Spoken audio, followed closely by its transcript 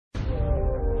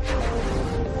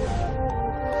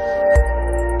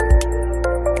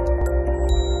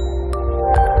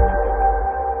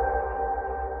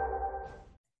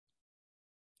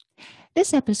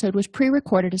This episode was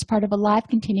pre-recorded as part of a live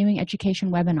continuing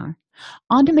education webinar.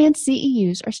 On-demand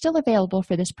CEUs are still available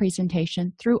for this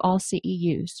presentation through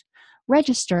AllCEUs.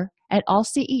 Register at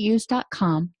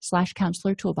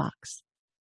allceus.com/counselor toolbox.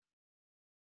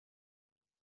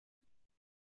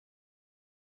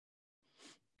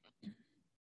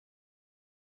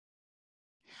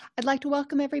 I'd like to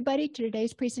welcome everybody to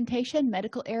today's presentation,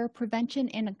 Medical Error Prevention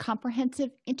in Comprehensive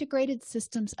Integrated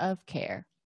Systems of Care.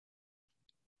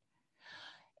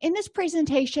 In this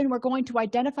presentation, we're going to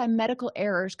identify medical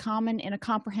errors common in a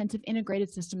comprehensive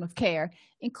integrated system of care,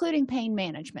 including pain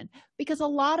management, because a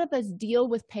lot of us deal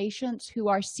with patients who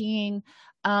are seeing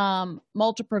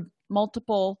multiple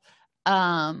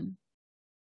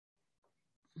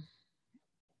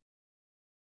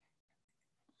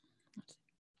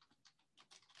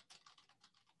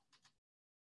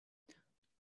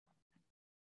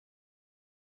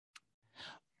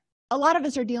a lot of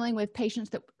us are dealing with patients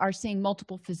that are seeing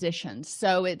multiple physicians,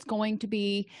 so it's going to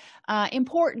be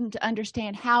important to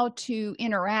understand how to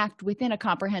interact within a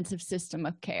comprehensive system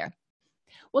of care.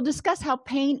 We'll discuss how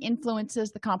pain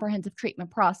influences the comprehensive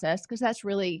treatment process, because that's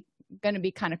really going to be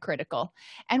kind of critical,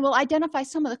 and we'll identify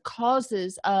some of the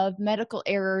causes of medical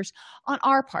errors on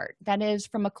our part, that is,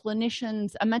 from a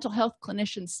mental health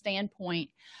clinician's standpoint.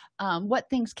 What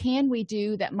things can we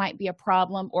do that might be a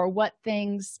problem, or what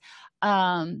things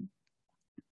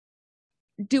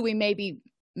do we maybe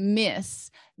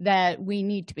miss that we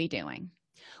need to be doing.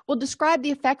 We'll describe the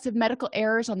effects of medical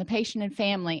errors on the patient and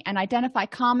family and identify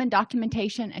common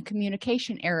documentation and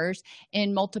communication errors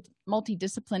in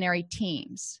multidisciplinary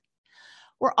teams.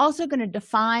 We're also going to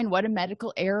define what a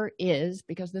medical error is,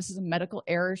 because this is a medical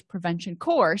errors prevention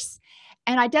course,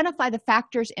 and identify the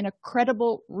factors in a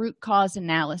credible root cause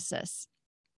analysis.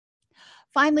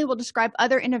 Finally, we'll describe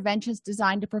other interventions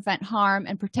designed to prevent harm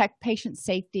and protect patient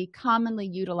safety commonly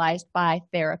utilized by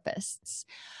therapists.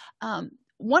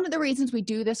 One of the reasons we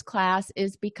do this class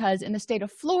is because in the state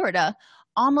of Florida,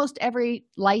 almost every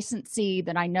licensee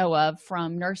that I know of,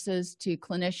 from nurses to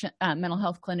mental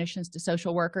health clinicians to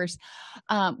social workers,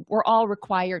 we're all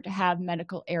required to have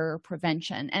medical error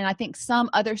prevention. And I think some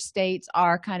other states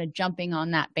are kind of jumping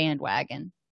on that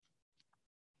bandwagon.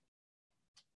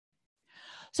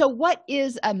 So what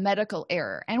is a medical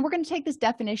error? And we're going to take this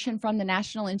definition from the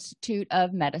National Institute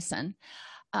of Medicine.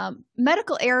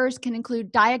 Medical errors can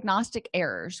include diagnostic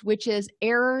errors, which is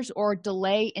errors or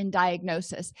delay in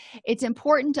diagnosis. It's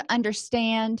important to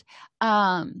understand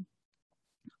that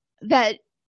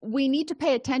we need to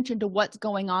pay attention to what's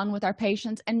going on with our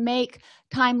patients and make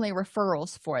timely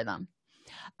referrals for them.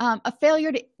 A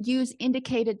failure to use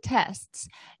indicated tests.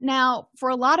 Now, for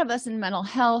a lot of us in mental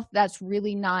health, that's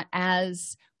really not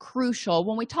as crucial.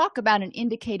 When we talk about an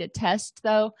indicated test,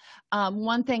 though,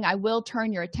 one thing I will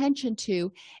turn your attention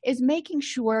to is making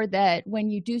sure that when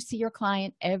you do see your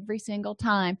client every single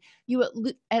time, you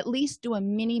at least do a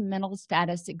mini mental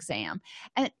status exam.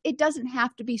 And it doesn't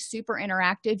have to be super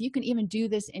interactive. You can even do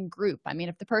this in group. I mean,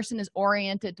 if the person is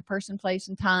oriented to person, place,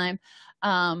 and time,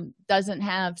 doesn't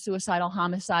have suicidal,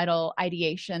 homicidal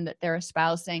ideation that they're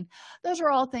espousing, those are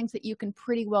all things that you can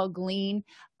pretty well glean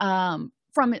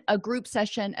from a group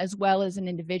session as well as an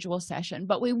individual session.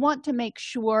 But we want to make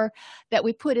sure that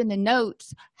we put in the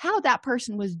notes how that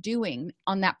person was doing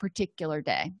on that particular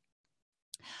day.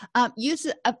 Use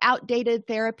of outdated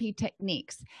therapy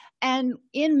techniques. And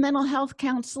in mental health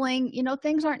counseling,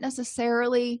 things aren't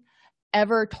necessarily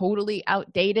ever totally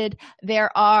outdated.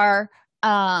 There are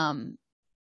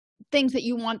things that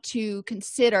you want to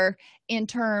consider in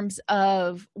terms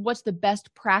of what's the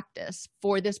best practice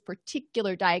for this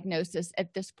particular diagnosis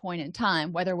at this point in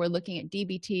time, whether we're looking at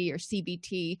DBT or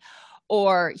CBT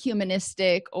or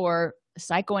humanistic or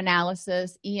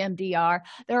psychoanalysis, EMDR.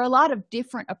 There are a lot of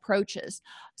different approaches.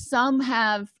 Some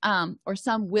have or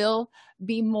some will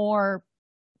be more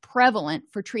prevalent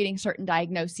for treating certain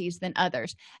diagnoses than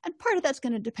others. And part of that's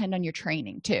going to depend on your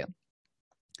training too.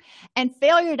 And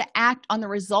failure to act on the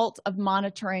results of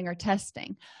monitoring or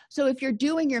testing. So if you're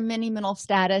doing your mini mental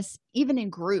status, even in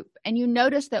group, and you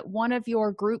notice that one of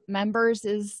your group members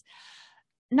is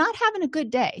not having a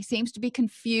good day, seems to be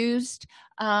confused,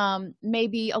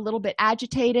 maybe a little bit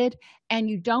agitated, and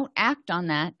you don't act on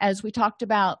that, as we talked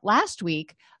about last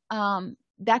week,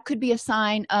 that could be a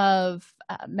sign of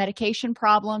medication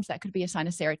problems. That could be a sign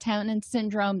of serotonin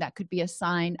syndrome. That could be a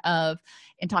sign of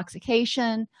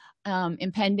intoxication,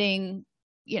 impending,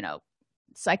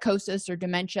 psychosis or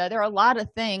dementia. There are a lot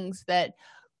of things that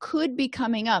could be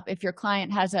coming up if your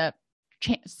client has a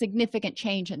significant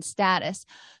change in status.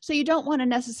 So you don't want to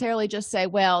necessarily just say,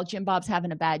 well, Jim Bob's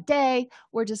having a bad day,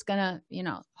 we're just gonna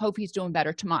hope he's doing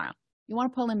better tomorrow. You want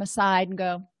to pull him aside and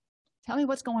go, tell me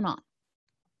what's going on.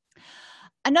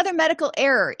 Another medical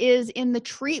error is in the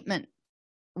treatment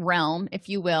realm, if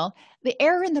you will, the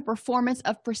error in the performance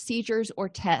of procedures or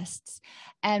tests.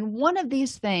 And one of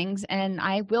these things, and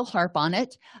I will harp on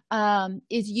it,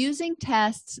 is using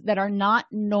tests that are not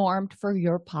normed for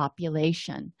your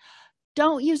population.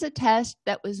 Don't use a test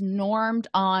that was normed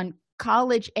on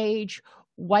college-age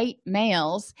white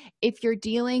males if you're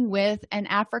dealing with an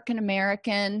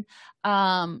African-American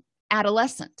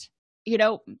adolescent.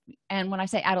 And when I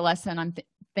say adolescent, I'm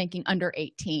thinking under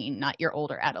 18, not your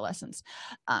older adolescents.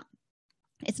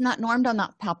 It's not normed on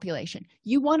that population.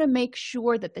 You want to make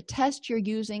sure that the test you're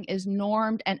using is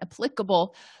normed and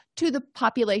applicable to the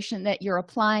population that you're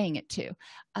applying it to.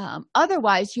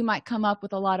 Otherwise, you might come up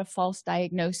with a lot of false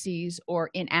diagnoses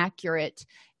or inaccurate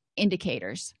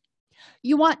indicators.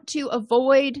 You want to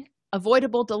avoid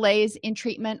avoidable delays in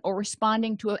treatment or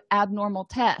responding to abnormal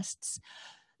tests.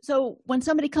 So when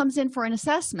somebody comes in for an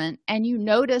assessment and you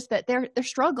notice that they're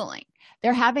struggling,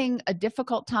 they're having a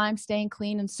difficult time staying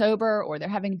clean and sober, or they're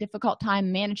having a difficult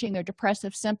time managing their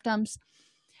depressive symptoms,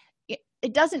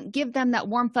 it doesn't give them that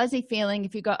warm fuzzy feeling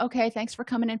if you go, okay, thanks for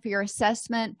coming in for your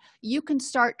assessment. You can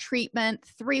start treatment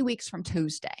 3 weeks from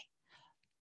Tuesday.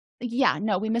 Yeah,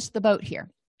 no, we missed the boat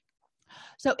here.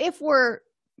 So if we're,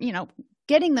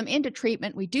 getting them into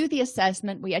treatment, we do the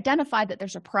assessment, we identify that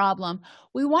there's a problem,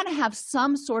 we want to have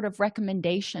some sort of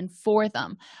recommendation for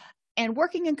them. And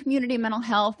working in community mental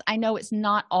health, I know it's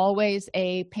not always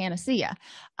a panacea,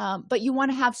 but you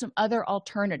want to have some other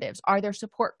alternatives. Are there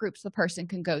support groups the person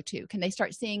can go to? Can they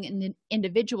start seeing an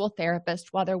individual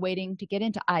therapist while they're waiting to get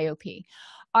into IOP?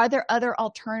 Are there other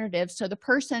alternatives so the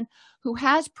person who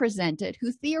has presented,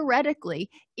 who theoretically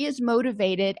is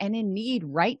motivated and in need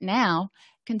right now,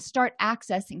 can start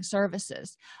accessing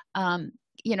services?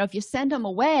 If you send them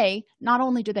away, not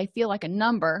only do they feel like a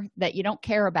number that you don't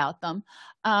care about them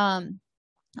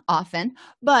often,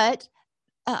 but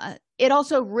it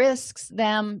also risks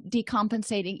them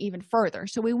decompensating even further.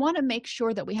 So we want to make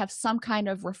sure that we have some kind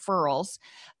of referrals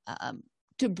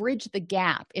to bridge the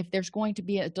gap if there's going to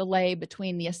be a delay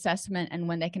between the assessment and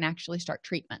when they can actually start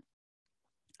treatment.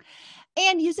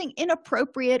 And using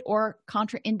inappropriate or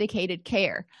contraindicated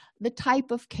care, the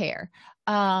type of care.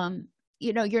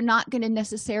 You're not going to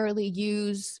necessarily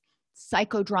use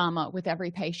psychodrama with every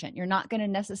patient. You're not going to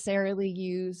necessarily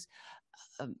use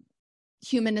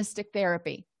humanistic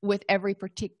therapy with every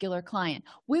particular client.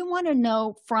 We want to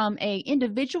know from an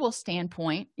individual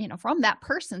standpoint, from that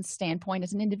person's standpoint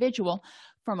as an individual,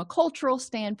 from a cultural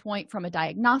standpoint, from a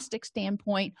diagnostic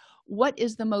standpoint, what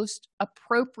is the most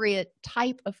appropriate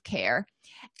type of care.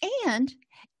 And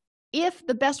if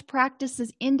the best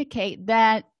practices indicate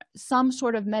that some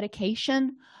sort of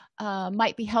medication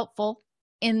might be helpful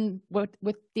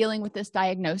with dealing with this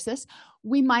diagnosis,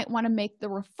 we might want to make the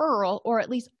referral, or at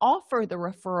least offer the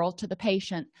referral to the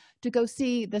patient to go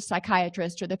see the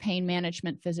psychiatrist or the pain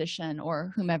management physician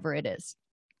or whomever it is.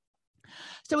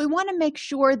 So we want to make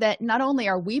sure that not only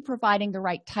are we providing the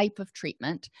right type of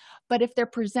treatment, but if they're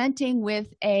presenting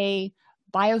with a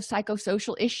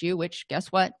biopsychosocial issue, which guess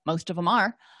what, most of them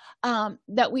are,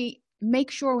 that we make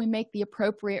sure we make the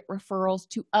appropriate referrals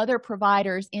to other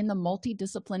providers in the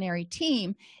multidisciplinary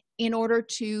team in order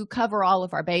to cover all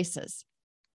of our bases.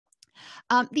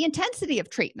 The intensity of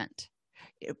treatment.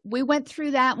 We went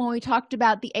through that when we talked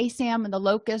about the ASAM and the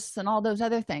locusts and all those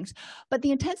other things, but the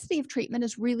intensity of treatment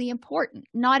is really important.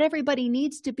 Not everybody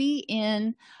needs to be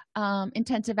in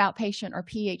intensive outpatient or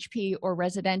PHP or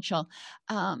residential,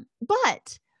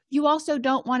 but you also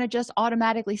don't want to just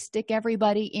automatically stick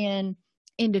everybody in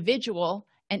individual,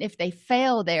 and if they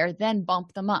fail there, then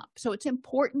bump them up. So it's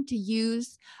important to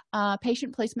use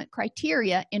patient placement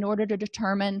criteria in order to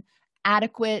determine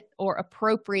adequate or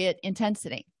appropriate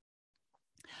intensity.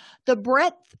 The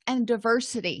breadth and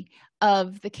diversity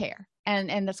of the care,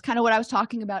 and that's kind of what I was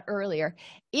talking about earlier.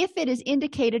 If it is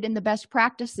indicated in the best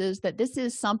practices that this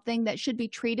is something that should be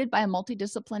treated by a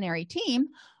multidisciplinary team,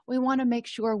 we want to make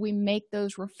sure we make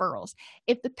those referrals.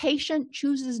 If the patient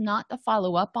chooses not to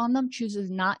follow up on them,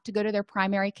 chooses not to go to their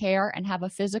primary care and have a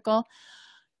physical,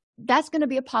 that's going to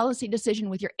be a policy decision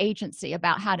with your agency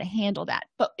about how to handle that.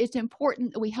 But it's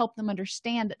important that we help them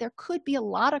understand that there could be a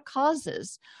lot of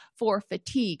causes for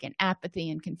fatigue and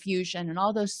apathy and confusion and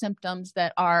all those symptoms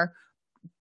that are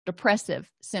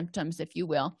depressive symptoms, if you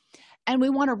will. And we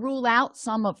want to rule out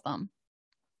some of them.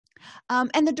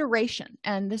 And the duration,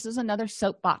 and this is another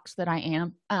soapbox that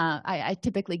I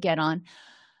typically get on.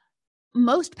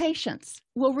 Most patients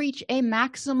will reach a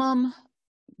maximum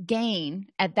gain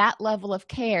at that level of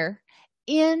care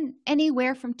in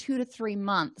anywhere from 2 to 3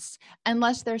 months,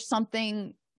 unless there's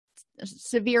something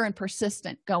severe and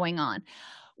persistent going on.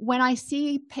 When I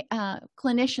see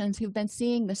clinicians who've been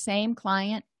seeing the same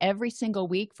client every single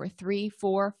week for 3,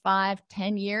 4, 5,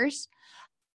 10 years,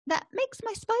 that makes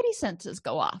my spidey senses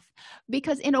go off,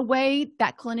 because in a way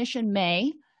that clinician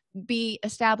may be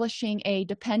establishing a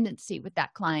dependency with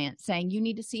that client, saying you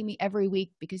need to see me every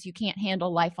week because you can't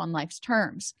handle life on life's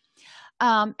terms.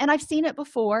 And I've seen it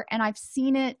before, and I've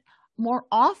seen it more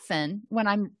often when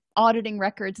I'm auditing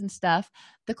records and stuff.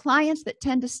 The clients that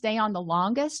tend to stay on the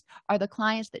longest are the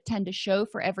clients that tend to show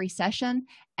for every session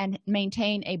and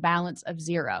maintain a balance of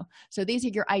 0. So these are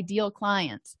your ideal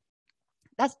clients.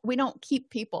 We don't keep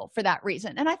people for that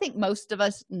reason, and I think most of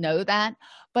us know that.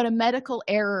 But a medical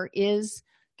error is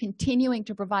continuing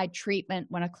to provide treatment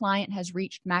when a client has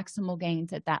reached maximal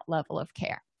gains at that level of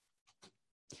care.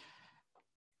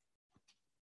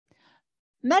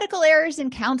 Medical errors in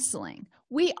counseling.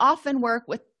 We often work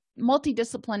with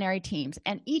multidisciplinary teams,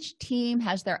 and each team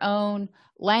has their own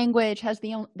language, has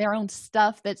their own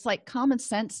stuff that's like common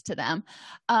sense to them,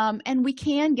 and we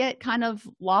can get kind of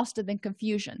lost in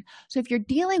confusion. So if you're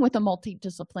dealing with a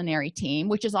multidisciplinary team,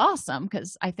 which is awesome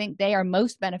because I think they are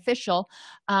most beneficial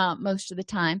most of the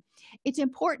time, it's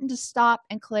important to stop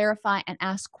and clarify and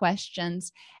ask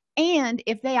questions, and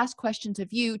if they ask questions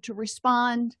of you, to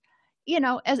respond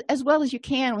as well as you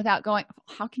can without going,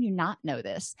 how can you not know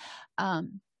this?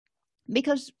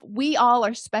 Because we all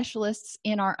are specialists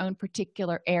in our own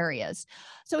particular areas.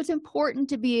 So it's important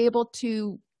to be able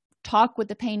to talk with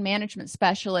the pain management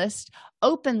specialist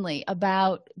openly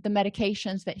about the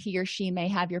medications that he or she may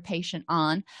have your patient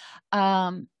on,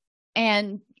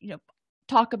 and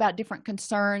talk about different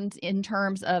concerns in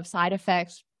terms of side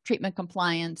effects, treatment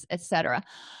compliance, etc.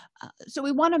 So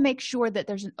we want to make sure that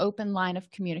there's an open line of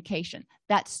communication.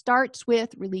 That starts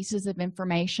with releases of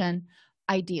information,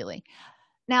 ideally.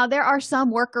 Now, there are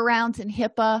some workarounds in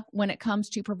HIPAA when it comes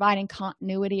to providing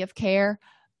continuity of care.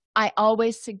 I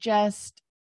always suggest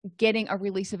getting a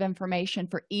release of information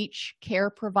for each care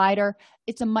provider.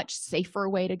 It's a much safer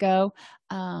way to go,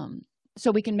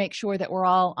 so we can make sure that we're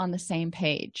all on the same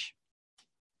page.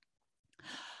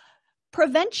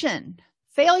 Prevention.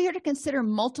 Failure to consider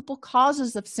multiple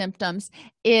causes of symptoms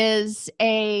is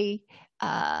another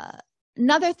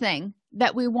thing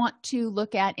that we want to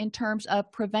look at in terms of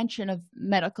prevention of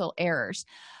medical errors.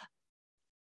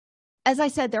 As I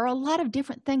said, there are a lot of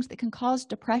different things that can cause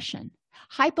depression.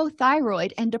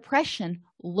 Hypothyroid and depression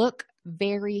look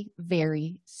very,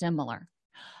 very similar.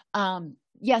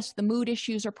 Yes, the mood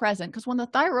issues are present because when the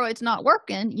thyroid's not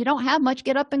working, you don't have much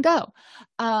get up and go.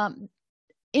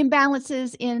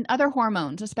 Imbalances in other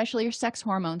hormones, especially your sex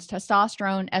hormones,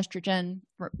 testosterone, estrogen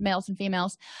for males and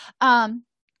females,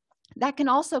 that can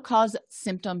also cause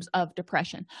symptoms of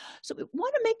depression. So we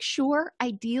want to make sure,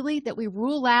 ideally, that we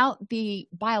rule out the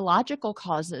biological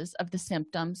causes of the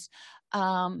symptoms.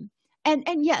 And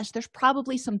yes, there's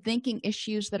probably some thinking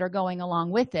issues that are going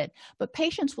along with it, but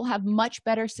patients will have much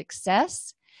better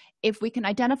success if we can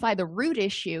identify the root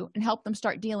issue and help them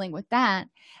start dealing with that.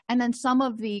 And then some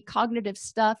of the cognitive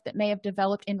stuff that may have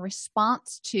developed in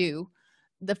response to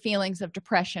the feelings of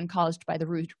depression caused by the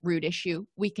root issue,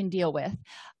 we can deal with.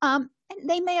 And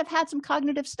they may have had some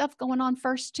cognitive stuff going on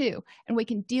first too, and we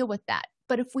can deal with that.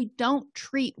 But if we don't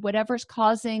treat whatever's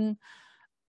causing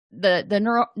the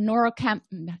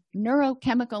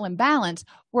neurochemical imbalance,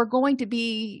 we're going to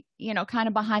be, kind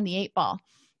of behind the 8 ball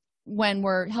when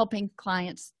we're helping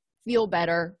clients feel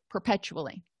better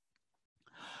perpetually.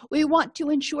 We want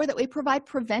to ensure that we provide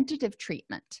preventative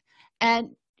treatment.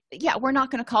 And yeah, we're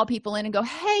not going to call people in and go,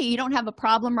 hey, you don't have a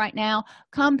problem right now.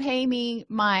 Come pay me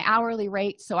my hourly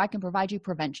rate so I can provide you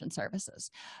prevention services.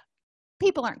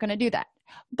 People aren't going to do that.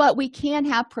 But we can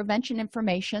have prevention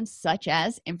information, such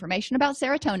as information about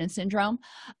serotonin syndrome,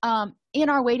 in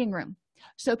our waiting room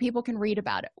so people can read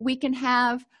about it. We can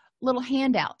have little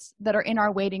handouts that are in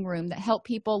our waiting room that help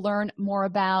people learn more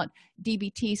about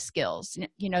DBT skills,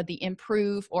 the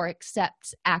improve or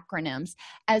accept acronyms,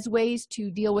 as ways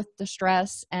to deal with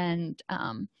distress and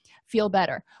feel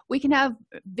better. We can have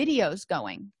videos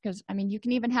going because, you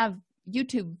can even have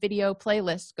YouTube video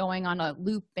playlists going on a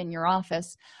loop in your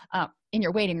office, in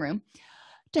your waiting room,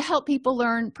 to help people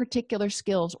learn particular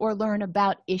skills or learn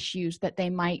about issues that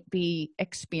they might be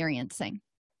experiencing.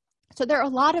 So there are a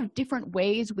lot of different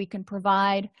ways we can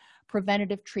provide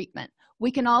preventative treatment.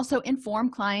 We can also inform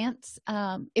clients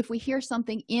if we hear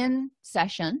something in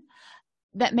session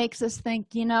that makes us think,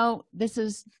 this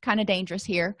is kind of dangerous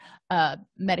here,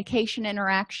 medication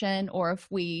interaction, or if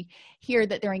we hear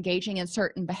that they're engaging in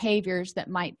certain behaviors that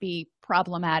might be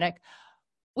problematic,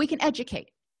 we can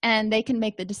educate, and they can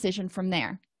make the decision from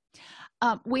there.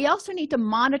 We also need to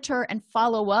monitor and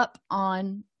follow up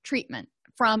on treatment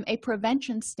from a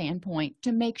prevention standpoint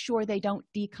to make sure they don't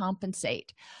decompensate.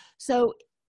 So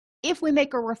if we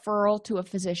make a referral to a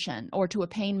physician or to a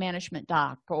pain management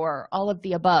doc or all of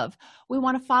the above, we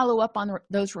want to follow up on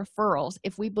those referrals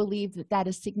if we believe that that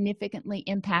is significantly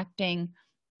impacting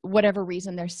whatever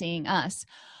reason they're seeing us.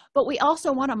 But we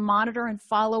also want to monitor and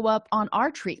follow up on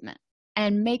our treatment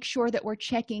and make sure that we're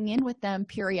checking in with them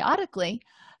periodically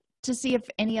to see if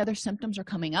any other symptoms are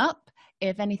coming up,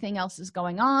 if anything else is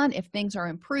going on, if things are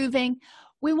improving.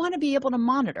 We want to be able to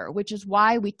monitor, which is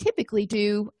why we typically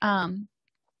do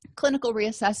clinical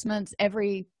reassessments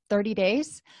every 30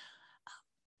 days.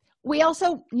 We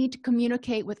also need to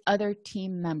communicate with other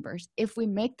team members. If we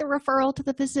make the referral to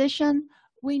the physician,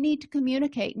 we need to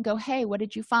communicate and go, hey, what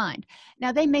did you find?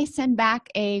 Now, they may send back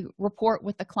a report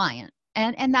with the client,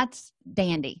 and that's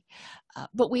dandy.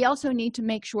 But we also need to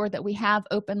make sure that we have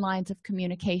open lines of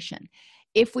communication.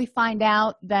 If we find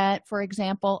out that, for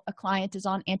example, a client is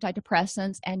on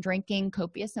antidepressants and drinking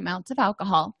copious amounts of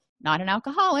alcohol, not an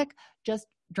alcoholic, just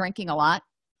drinking a lot,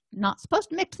 not supposed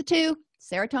to mix the two,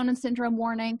 serotonin syndrome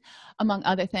warning, among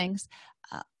other things,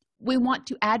 we want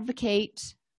to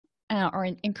advocate or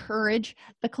encourage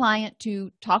the client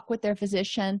to talk with their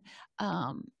physician,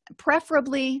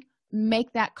 preferably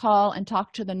make that call and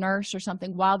talk to the nurse or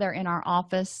something while they're in our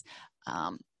office,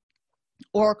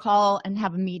 or call and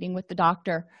have a meeting with the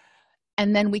doctor,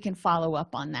 and then we can follow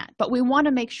up on that. But we want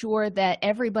to make sure that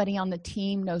everybody on the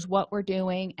team knows what we're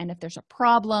doing, and if there's a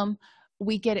problem,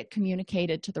 we get it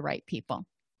communicated to the right people.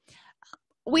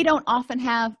 We don't often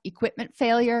have equipment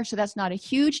failure, so that's not a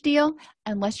huge deal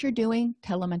unless you're doing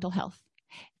telemental health.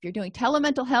 If you're doing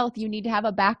telemental health, you need to have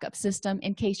a backup system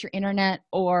in case your internet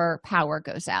or power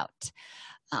goes out.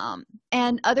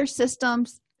 And other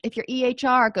systems, if your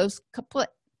EHR goes kaput,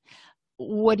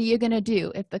 what are you going to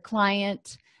do if the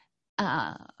client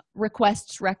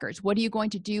requests records? What are you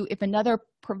going to do if another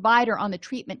provider on the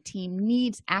treatment team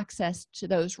needs access to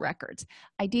those records?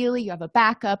 Ideally, you have a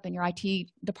backup and your IT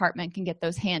department can get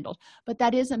those handled. But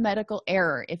that is a medical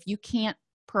error. If you can't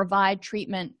provide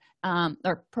treatment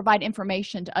or provide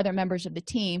information to other members of the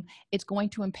team, it's going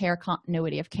to impair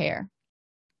continuity of care.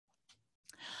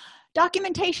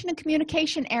 Documentation and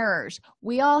communication errors.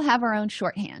 We all have our own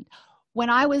shorthand. When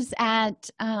I was at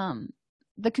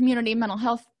the community mental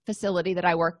health facility that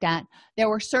I worked at, there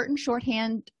were certain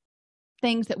shorthand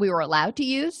things that we were allowed to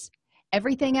use.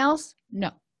 Everything else,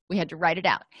 no, we had to write it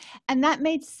out. And that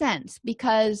made sense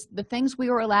because the things we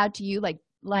were allowed to use,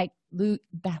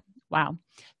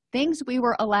 things we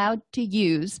were allowed to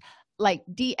use, like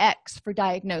DX for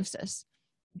diagnosis.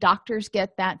 Doctors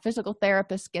get that, physical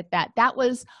therapists get that. That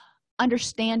was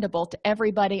understandable to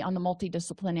everybody on the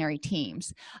multidisciplinary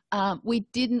teams. We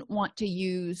didn't want to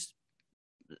use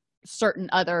certain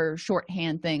other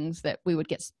shorthand things that we would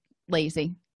get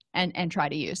lazy and try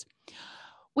to use.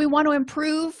 We want to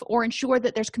improve or ensure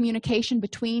that there's communication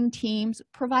between teams,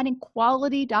 providing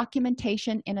quality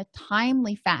documentation in a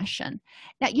timely fashion.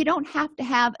 Now, you don't have to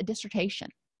have a dissertation.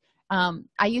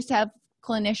 I used to have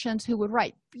clinicians who would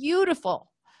write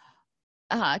beautiful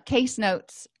case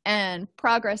notes and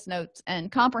progress notes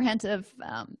and comprehensive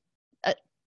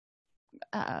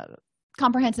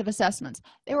assessments.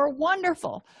 They were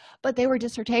wonderful, but they were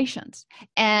dissertations.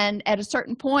 And at a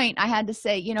certain point, I had to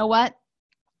say, you know what?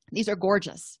 These are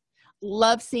gorgeous.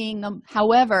 Love seeing them.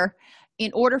 However,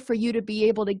 in order for you to be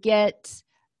able to get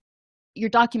your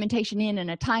documentation in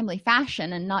a timely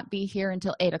fashion and not be here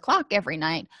until 8 o'clock every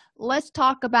night, let's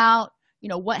talk about,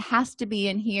 what has to be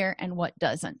in here and what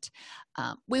doesn't.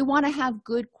 We want to have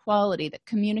good quality that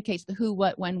communicates the who,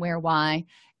 what, when, where, why,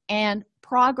 and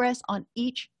progress on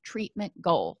each treatment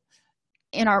goal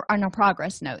in our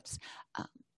progress notes.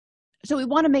 So we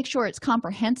want to make sure it's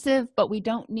comprehensive, but we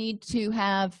don't need to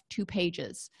have 2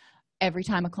 pages every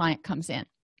time a client comes in.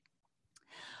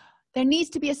 There needs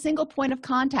to be a single point of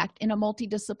contact in a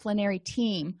multidisciplinary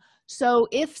team. So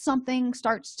if something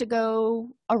starts to go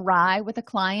awry with a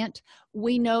client,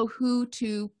 we know who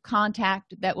to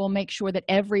contact that will make sure that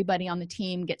everybody on the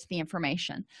team gets the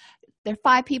information. There are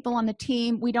 5 people on the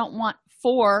team. We don't want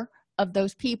 4 of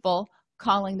those people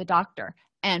calling the doctor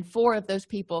and 4 of those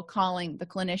people calling the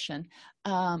clinician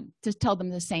to tell them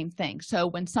the same thing. So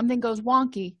when something goes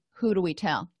wonky, who do we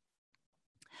tell?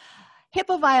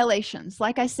 HIPAA violations.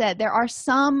 Like I said, there are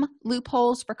some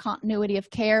loopholes for continuity of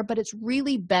care, but it's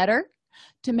really better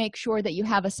to make sure that you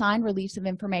have a signed release of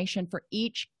information for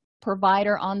each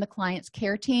provider on the client's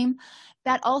care team.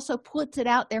 That also puts it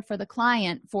out there for the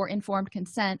client for informed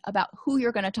consent about who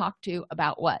you're going to talk to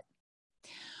about what.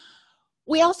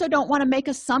 We also don't want to make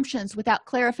assumptions without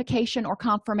clarification or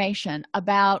confirmation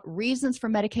about reasons for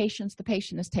medications the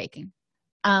patient is taking.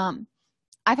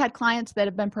 I've had clients that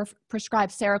have been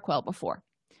prescribed Seroquel before.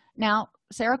 Now,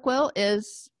 Seroquel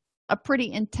is a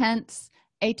pretty intense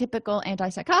atypical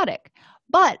antipsychotic,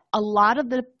 but a lot of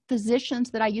the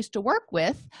physicians that I used to work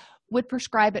with would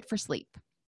prescribe it for sleep.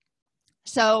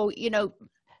 So,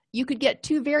 you could get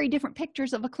two very different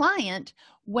pictures of a client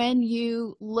when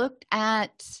you looked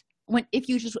at if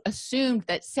you just assumed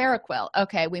that Seroquel,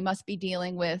 okay, we must be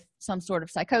dealing with some sort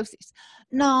of psychosis.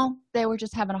 No, they were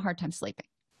just having a hard time sleeping.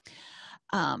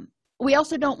 We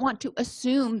also don't want to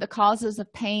assume the causes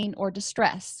of pain or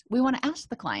distress. We want to ask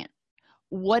the client,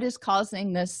 what is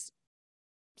causing this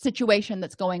situation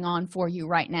that's going on for you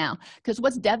right now? Because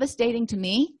what's devastating to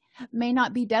me may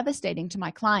not be devastating to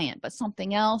my client, but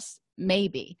something else may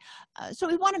be. So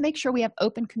we want to make sure we have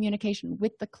open communication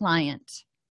with the client.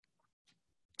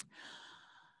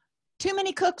 Too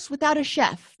many cooks without a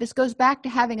chef. This goes back to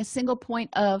having a single point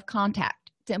of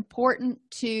contact. It's important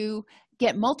to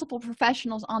get multiple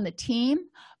professionals on the team,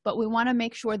 but we want to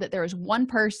make sure that there is one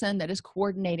person that is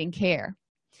coordinating care.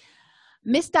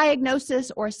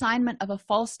 Misdiagnosis or assignment of a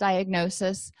false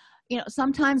diagnosis.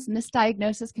 Sometimes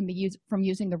misdiagnosis can be used from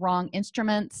using the wrong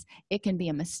instruments. It can be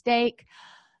a mistake.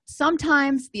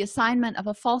 Sometimes the assignment of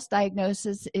a false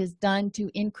diagnosis is done to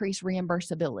increase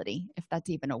reimbursability, if that's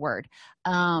even a word.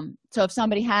 So if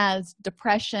somebody has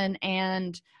depression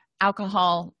and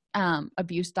alcohol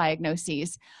abuse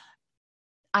diagnoses,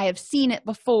 I have seen it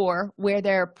before where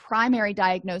their primary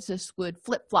diagnosis would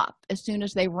flip-flop. As soon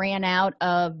as they ran out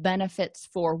of benefits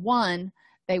for one,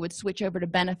 they would switch over to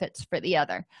benefits for the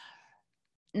other.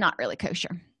 Not really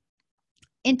kosher.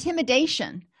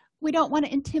 Intimidation. We don't want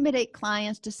to intimidate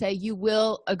clients to say, you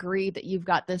will agree that you've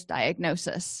got this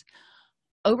diagnosis.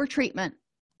 Overtreatment,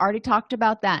 already talked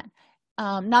about that.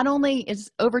 Not only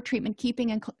is overtreatment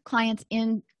keeping clients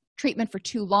in treatment for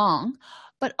too long,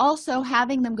 but also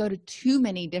having them go to too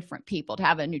many different people, to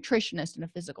have a nutritionist and a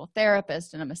physical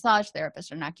therapist and a massage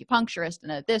therapist and an acupuncturist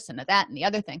and a this and a that and the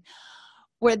other thing,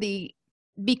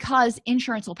 because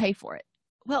insurance will pay for it.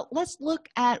 Well, let's look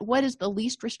at what is the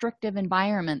least restrictive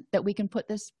environment that we can put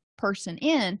this person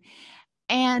in,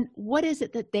 and what is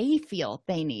it that they feel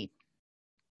they need.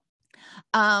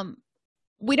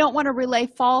 We don't want to relay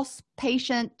false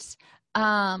patient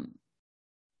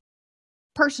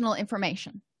personal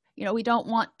information. We don't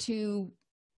want to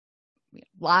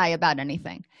lie about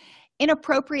anything.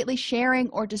 Inappropriately sharing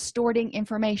or distorting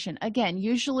information. Again,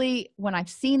 usually when I've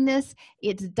seen this,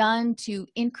 it's done to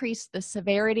increase the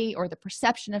severity or the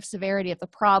perception of severity of the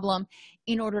problem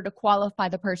in order to qualify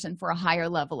the person for a higher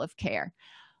level of care.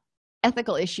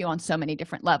 Ethical issue on so many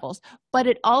different levels, but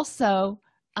it also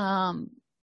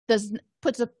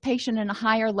puts a patient in a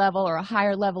higher level or a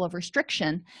higher level of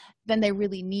restriction than they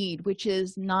really need, which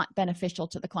is not beneficial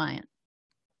to the client.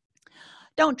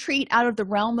 Don't treat out of the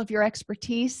realm of your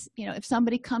expertise. If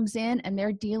somebody comes in and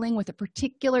they're dealing with a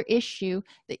particular issue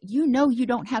that you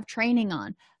don't have training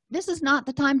on, this is not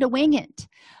the time to wing it.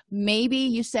 Maybe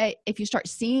you say, if you start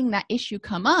seeing that issue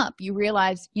come up, you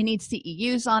realize you need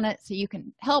CEUs on it so you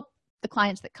can help the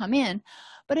clients that come in.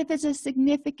 But if it's a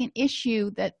significant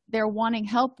issue that they're wanting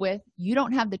help with, you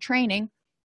don't have the training,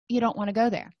 you don't want to go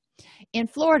there. In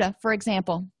Florida, for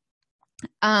example,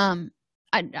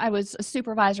 I was a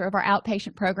supervisor of our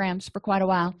outpatient programs for quite a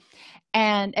while.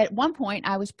 And at one point,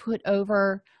 I was put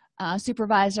over a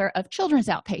supervisor of children's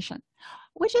outpatient,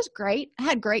 which is great. I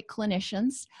had great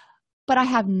clinicians, but I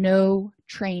have no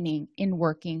training in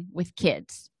working with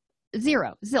kids.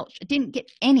 Zero, zilch. I didn't get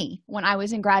any when I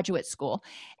was in graduate school,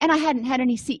 and I hadn't had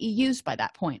any CEUs by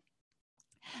that point.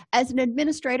 As an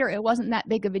administrator, it wasn't that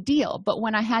big of a deal, but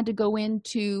when I had to go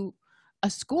into a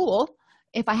school,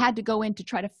 if I had to go in to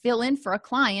try to fill in for a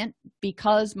client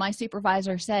because my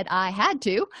supervisor said I had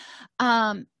to,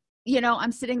 I'm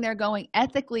sitting there going,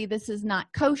 ethically, this is not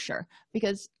kosher,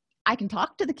 because I can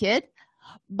talk to the kid,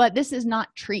 but this is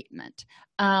not treatment.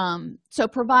 So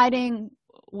providing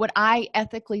what I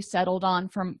ethically settled on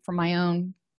from my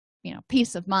own,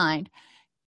 peace of mind,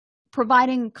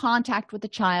 providing contact with the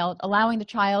child, allowing the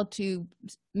child to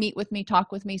meet with me,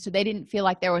 talk with me, so they didn't feel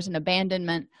like there was an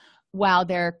abandonment while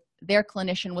their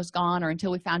clinician was gone or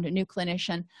until we found a new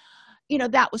clinician.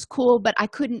 That was cool, but I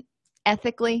couldn't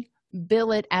ethically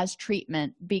bill it as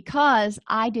treatment because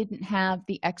I didn't have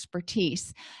the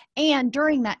expertise. And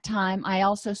during that time, I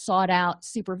also sought out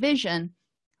supervision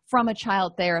from a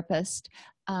child therapist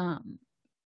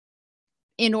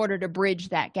in order to bridge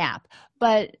that gap.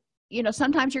 But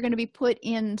sometimes you're going to be put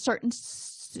in certain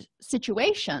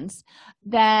situations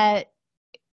that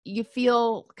you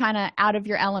feel kind of out of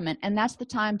your element, and that's the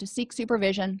time to seek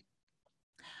supervision.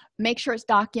 Make sure it's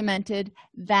documented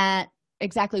that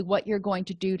exactly what you're going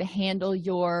to do to handle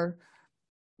your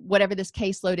whatever this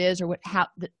caseload is, or how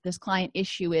this client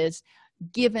issue is,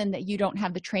 given that you don't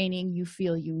have the training you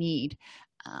feel you need,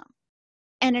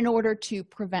 and in order to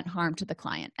prevent harm to the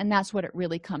client. And that's what it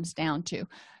really comes down to.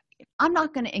 I'm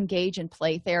not going to engage in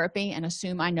play therapy and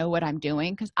assume I know what I'm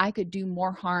doing, because I could do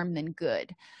more harm than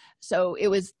good. So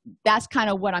that's kind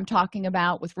of what I'm talking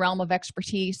about with realm of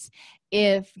expertise.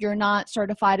 If you're not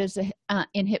certified as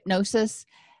in hypnosis,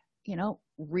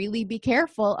 really be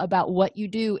careful about what you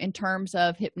do in terms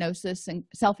of hypnosis and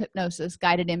self-hypnosis,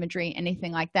 guided imagery,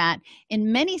 anything like that.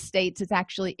 In many states, it's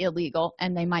actually illegal,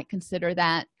 and they might consider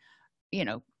that,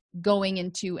 going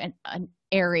into an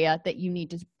area that you need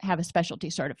to have a specialty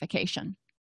certification.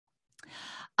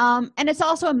 And it's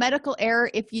also a medical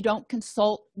error if you don't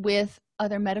consult with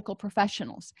other medical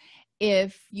professionals.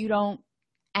 If you don't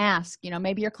ask,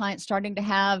 maybe your client's starting to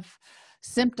have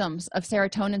symptoms of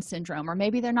serotonin syndrome, or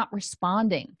maybe they're not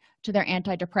responding to their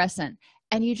antidepressant,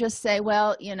 and you just say,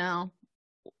 well,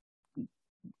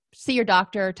 see your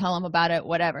doctor, tell them about it,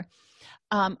 whatever.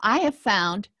 I have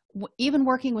found, even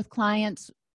working with clients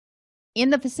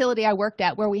in the facility I worked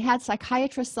at, where we had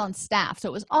psychiatrists on staff, so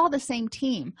it was all the same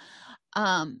team,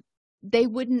 they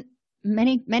wouldn't,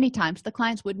 many times the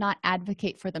clients would not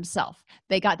advocate for themselves.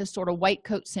 They got this sort of white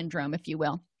coat syndrome, if you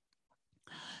will.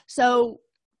 So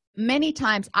many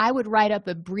times I would write up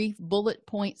a brief bullet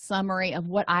point summary of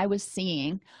what I was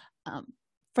seeing.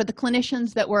 For the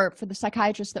clinicians for the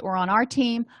psychiatrists that were on our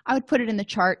team, I would put it in the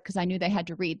chart because I knew they had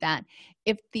to read that.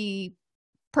 If the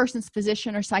person's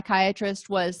physician or psychiatrist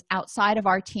was outside of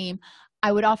our team,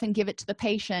 I would often give it to the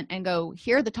patient and go,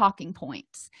 here are the talking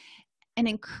points, and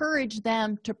encourage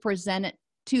them to present it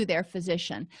to their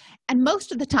physician. And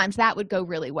most of the times that would go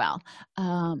really well,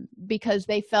 because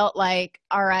they felt like,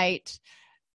 all right,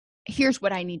 here's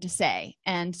what I need to say,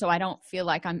 and so I don't feel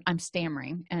like I'm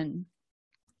stammering. And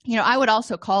I would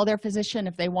also call their physician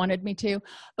if they wanted me to,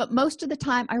 but most of the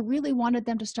time I really wanted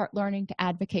them to start learning to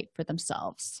advocate for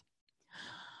themselves.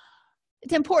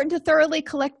 It's important to thoroughly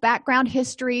collect background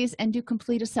histories and do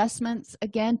complete assessments,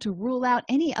 again, to rule out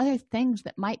any other things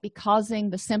that might be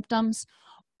causing the symptoms,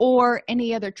 or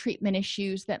any other treatment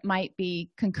issues that might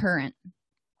be concurrent.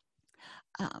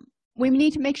 We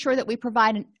need to make sure that we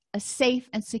provide a safe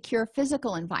and secure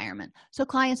physical environment, so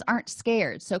clients aren't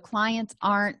scared, so clients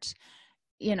aren't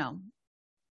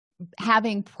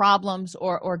having problems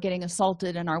or getting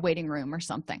assaulted in our waiting room or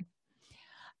something.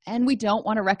 And we don't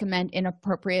want to recommend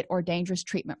inappropriate or dangerous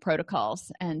treatment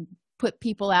protocols and put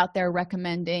people out there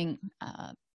recommending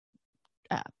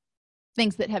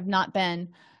things that have not been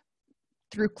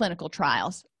through clinical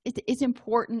trials. It's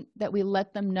important that we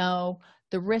let them know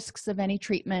the risks of any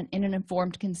treatment in an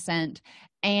informed consent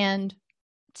and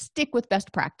stick with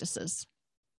best practices.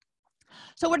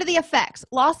 So what are the effects?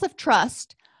 Loss of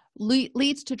trust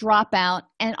leads to dropout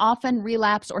and often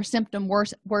relapse or symptom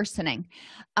worsening.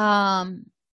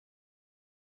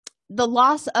 The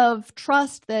loss of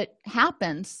trust that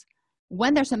happens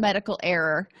when there's a medical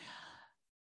error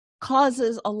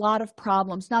causes a lot of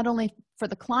problems, not only for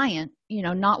the client,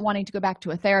 not wanting to go back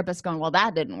to a therapist going, well,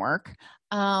 that didn't work,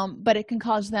 but it can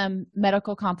cause them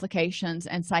medical complications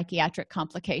and psychiatric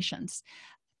complications.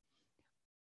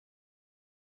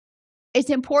 It's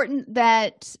important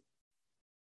that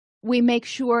we make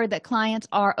sure that clients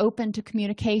are open to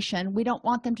communication. We don't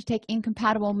want them to take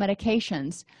incompatible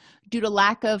medications due to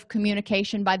lack of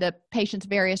communication by the patient's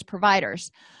various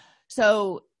providers.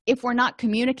 So if we're not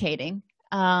communicating,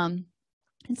 and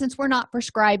since we're not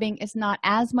prescribing, it's not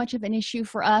as much of an issue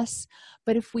for us.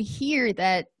 But if we hear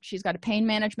that she's got a pain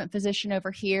management physician over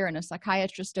here and a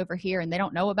psychiatrist over here, and they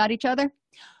don't know about each other,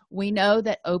 we know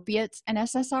that opiates and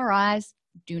SSRIs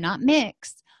do not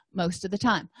mix most of the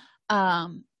time.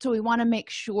 So we want to make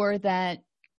sure that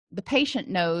the patient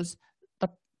knows the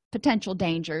potential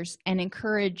dangers and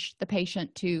encourage the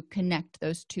patient to connect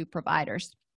those two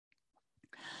providers.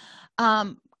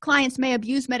 Clients may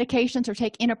abuse medications or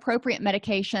take inappropriate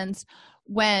medications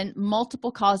when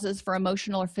multiple causes for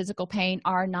emotional or physical pain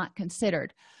are not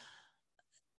considered.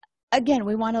 Again,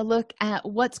 we want to look at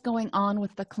what's going on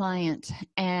with the client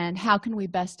and how can we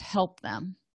best help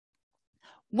them.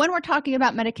 When we're talking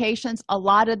about medications, a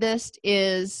lot of this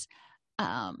is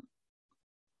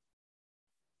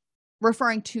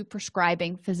referring to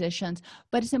prescribing physicians,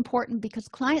 but it's important because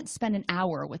clients spend an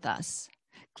hour with us.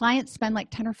 Clients spend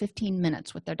like 10 or 15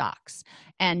 minutes with their docs,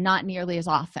 and not nearly as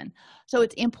often. So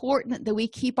it's important that we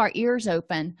keep our ears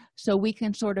open so we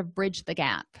can sort of bridge the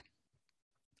gap.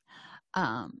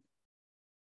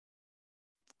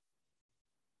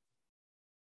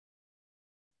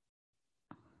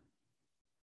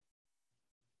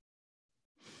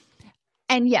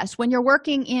 And yes, when you're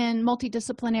working in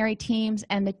multidisciplinary teams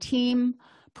and the team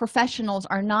professionals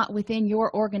are not within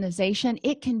your organization,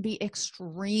 it can be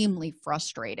extremely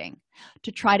frustrating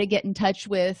to try to get in touch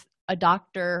with a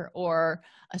doctor or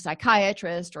a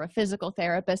psychiatrist or a physical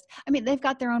therapist. I mean, they've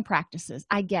got their own practices.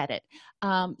 I get it.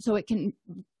 So it can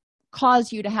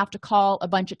cause you to have to call a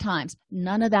bunch of times.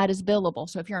 None of that is billable.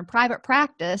 So if you're in private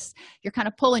practice, you're kind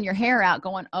of pulling your hair out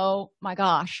going, oh my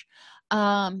gosh.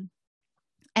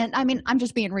 And I mean, I'm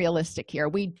just being realistic here.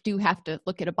 We do have to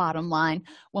look at a bottom line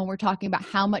when we're talking about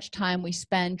how much time we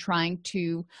spend trying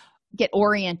to get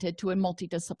oriented to a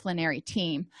multidisciplinary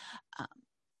team.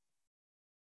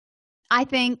 I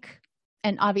think,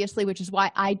 and obviously, which is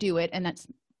why I do it, and it's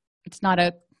not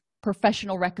a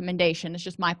professional recommendation, it's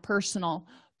just my personal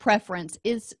preference,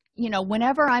 is,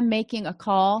 whenever I'm making a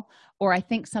call or I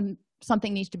think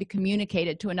something needs to be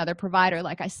communicated to another provider,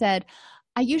 like I said,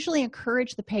 I usually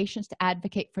encourage the patients to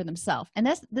advocate for themselves. And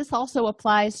this also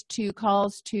applies to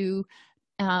calls to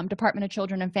Department of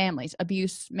Children and Families,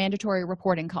 abuse, mandatory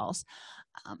reporting calls.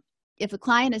 If the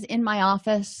client is in my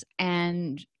office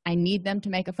and I need them to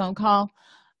make a phone call,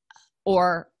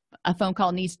 or a phone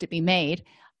call needs to be made,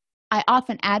 I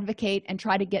often advocate and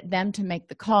try to get them to make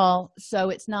the call, so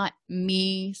it's not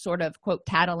me sort of, quote,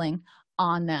 tattling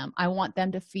on them. I want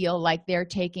them to feel like they're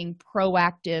taking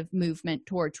proactive movement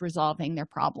towards resolving their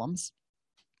problems.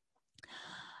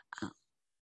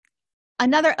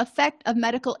 Another effect of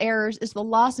medical errors is the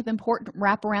loss of important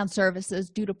wraparound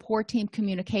services due to poor team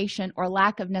communication or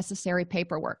lack of necessary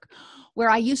paperwork. Where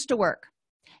I used to work,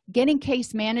 getting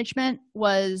case management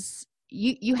was,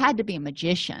 you had to be a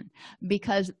magician,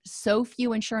 because so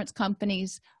few insurance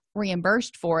companies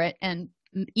reimbursed for it, and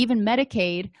even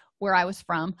Medicaid, where I was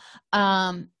from,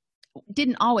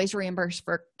 didn't always reimburse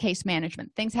for case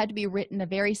management. Things had to be written a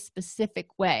very specific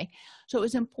way. So it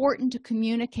was important to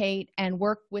communicate and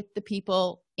work with the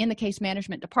people in the case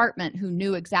management department who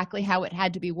knew exactly how it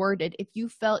had to be worded if you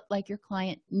felt like your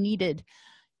client needed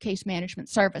case management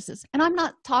services. And I'm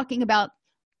not talking about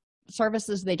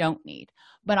services they don't need,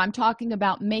 but I'm talking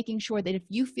about making sure that if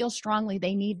you feel strongly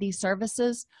they need these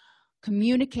services,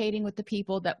 communicating with the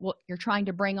people that you're trying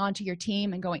to bring onto your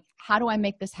team and going, how do I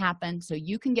make this happen so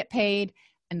you can get paid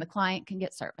and the client can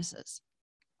get services?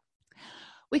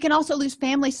 We can also lose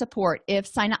family support if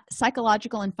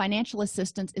psychological and financial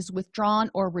assistance is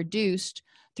withdrawn or reduced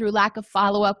through lack of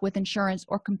follow-up with insurance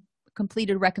or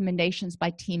completed recommendations by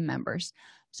team members.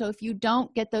 So if you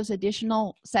don't get those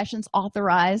additional sessions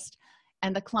authorized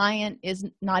and the client is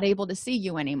not able to see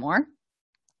you anymore,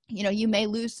 you may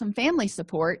lose some family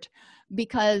support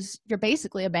because you're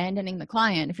basically abandoning the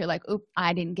client if you're like, oop,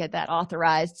 I didn't get that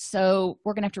authorized, so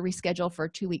we're going to have to reschedule for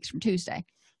 2 weeks from Tuesday.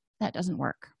 That doesn't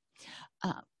work.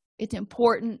 It's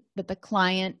important that the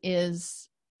client is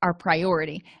our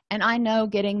priority. And I know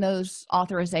getting those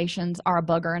authorizations are a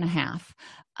bugger and a half.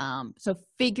 So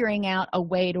figuring out a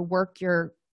way to work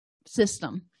your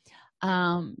system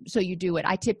so you do it.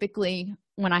 I typically,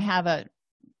 when I have a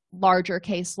larger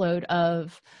caseload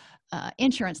of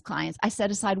insurance clients, I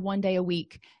set aside 1 day a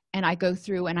week and I go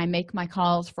through and I make my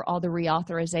calls for all the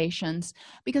reauthorizations,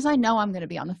 because I know I'm going to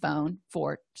be on the phone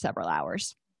for several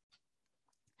hours.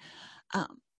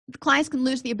 The clients can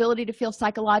lose the ability to feel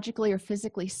psychologically or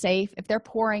physically safe if they're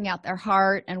pouring out their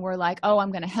heart and we're like, oh,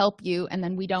 I'm going to help you, and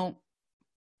then we don't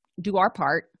do our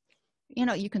part.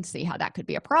 You can see how that could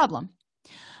be a problem.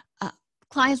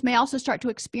 Clients may also start to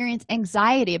experience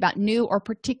anxiety about new or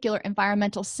particular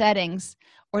environmental settings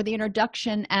or the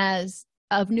introduction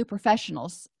of new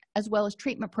professionals, as well as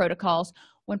treatment protocols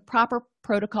when proper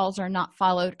protocols are not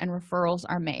followed and referrals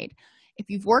are made. If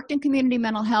you've worked in community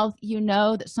mental health, you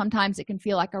know that sometimes it can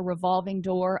feel like a revolving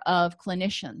door of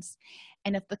clinicians.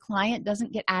 And if the client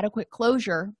doesn't get adequate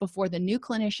closure before the new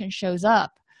clinician shows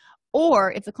up,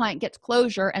 or if the client gets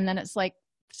closure and then it's like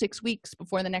 6 weeks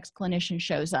before the next clinician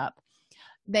shows up,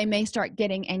 they may start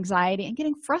getting anxiety and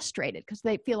getting frustrated because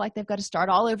they feel like they've got to start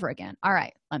all over again. All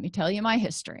right, let me tell you my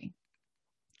history.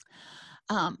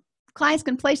 Clients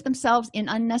can place themselves in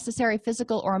unnecessary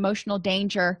physical or emotional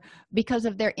danger because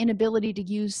of their inability to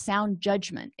use sound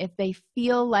judgment. If they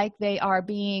feel like they are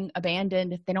being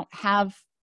abandoned, if they don't have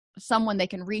someone they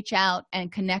can reach out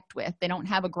and connect with, they don't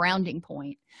have a grounding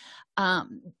point,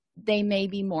 they may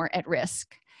be more at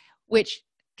risk, which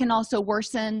can also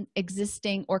worsen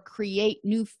existing or create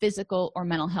new physical or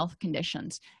mental health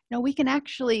conditions. We can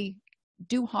actually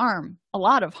do harm, a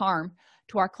lot of harm,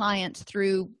 to our clients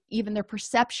through even their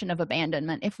perception of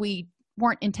abandonment. If we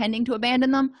weren't intending to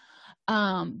abandon them,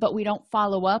 but we don't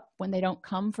follow up when they don't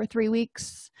come for 3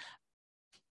 weeks,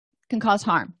 can cause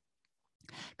harm.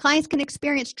 Clients can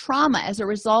experience trauma as a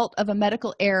result of a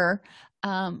medical error,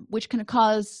 which can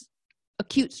cause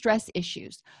acute stress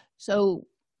issues. So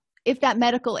if that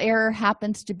medical error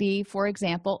happens to be, for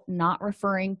example, not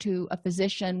referring to a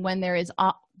physician when there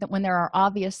are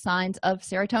obvious signs of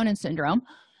serotonin syndrome,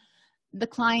 the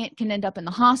client can end up in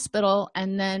the hospital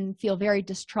and then feel very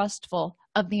distrustful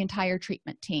of the entire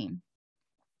treatment team.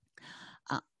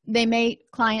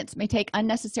 Clients may take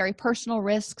unnecessary personal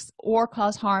risks or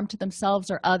cause harm to themselves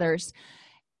or others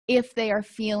if they are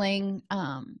feeling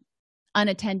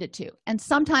unattended to. And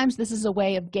sometimes this is a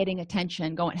way of getting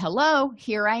attention, going, hello,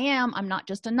 here I am, I'm not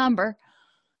just a number.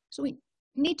 So we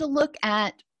need to look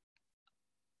at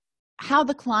how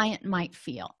the client might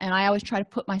feel, and I always try to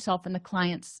put myself in the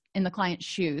client's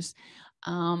shoes.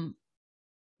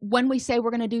 When we say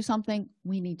we're going to do something,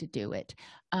 we need to do it.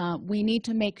 We need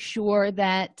to make sure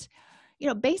that,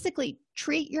 basically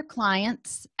treat your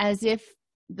clients as if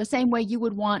the same way you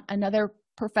would want another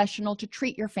professional to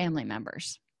treat your family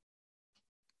members.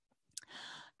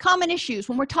 Common issues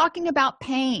when we're talking about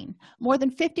pain. More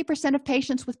than 50% of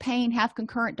patients with pain have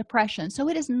concurrent depression, so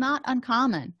it is not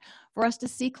uncommon for us to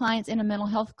see clients in a mental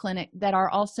health clinic that are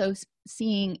also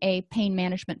seeing a pain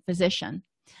management physician.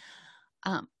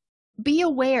 Be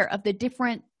aware of the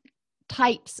different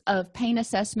types of pain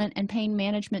assessment and pain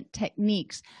management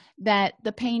techniques that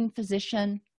the pain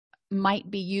physician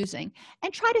might be using,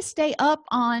 and try to stay up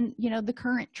on the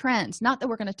current trends. Not that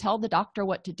we're going to tell the doctor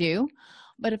what to do,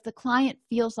 but if the client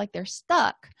feels like they're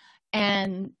stuck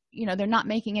and they're not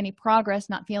making any progress,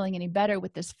 not feeling any better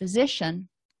with this physician,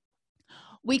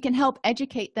 we can help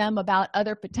educate them about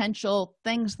other potential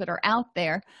things that are out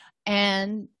there,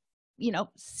 and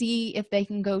see if they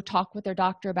can go talk with their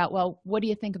doctor about, well, what do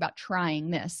you think about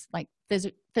trying this, like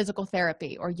physical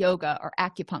therapy or yoga or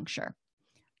acupuncture.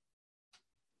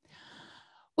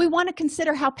 We want to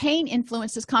consider how pain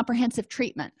influences comprehensive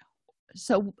treatment.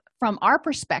 So from our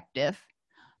perspective,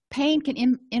 pain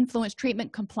can influence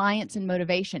treatment compliance and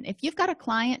motivation. If you've got a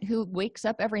client who wakes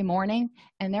up every morning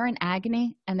and they're in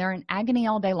agony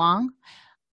all day long,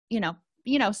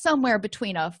 somewhere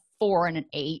between a 4 and an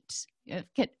 8,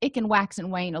 it can wax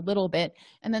and wane a little bit,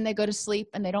 and then they go to sleep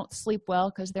and they don't sleep well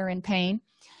because they're in pain.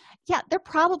 Yeah, they're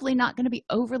probably not going to be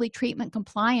overly treatment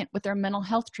compliant with their mental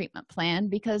health treatment plan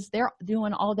because they're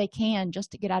doing all they can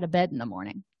just to get out of bed in the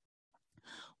morning,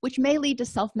 which may lead to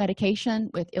self-medication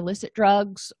with illicit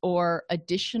drugs or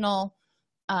additional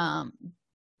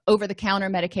over-the-counter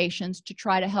medications to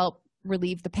try to help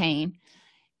relieve the pain.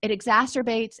 It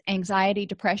exacerbates anxiety,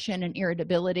 depression, and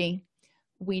irritability.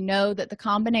 We know that the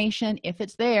combination, if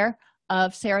it's there,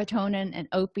 of serotonin and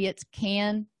opiates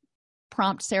can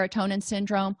prompt serotonin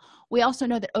syndrome. We also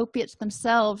know that opiates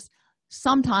themselves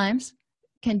sometimes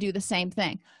can do the same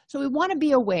thing. So we want to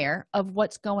be aware of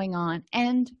what's going on,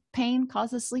 and pain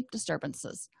causes sleep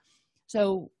disturbances.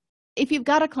 So if you've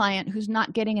got a client who's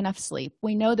not getting enough sleep,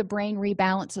 we know the brain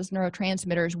rebalances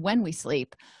neurotransmitters when we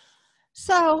sleep.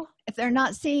 So if they're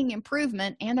not seeing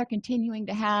improvement and they're continuing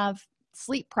to have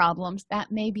sleep problems, that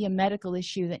may be a medical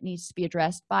issue that needs to be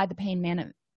addressed by the pain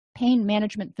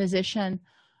management physician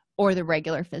or the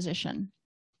regular physician.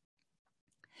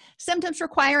 Symptoms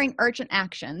requiring urgent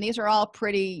action. These are all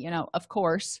pretty, of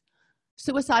course.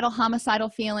 Suicidal, homicidal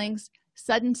feelings,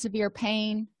 sudden severe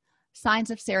pain,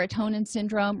 signs of serotonin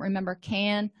syndrome, remember,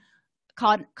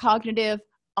 cognitive,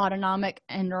 autonomic,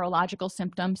 and neurological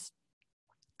symptoms.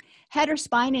 Head or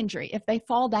spine injury. If they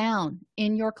fall down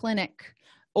in your clinic,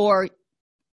 or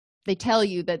they tell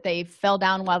you that they fell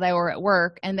down while they were at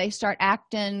work and they start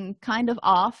acting kind of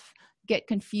off, get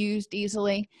confused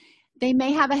easily, they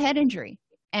may have a head injury,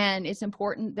 and it's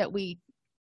important that we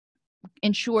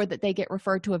ensure that they get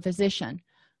referred to a physician.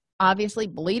 Obviously,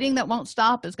 bleeding that won't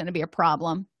stop is going to be a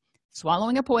problem.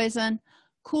 Swallowing a poison,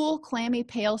 cool, clammy,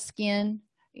 pale skin.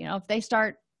 If they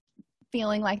start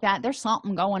feeling like that, there's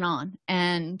something going on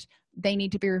and they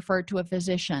need to be referred to a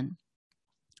physician.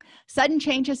 Sudden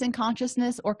changes in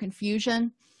consciousness or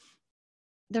confusion.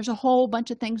 There's a whole bunch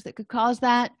of things that could cause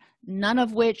that, none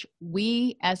of which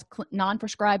we as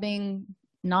non-prescribing,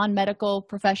 non-medical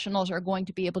professionals are going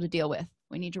to be able to deal with.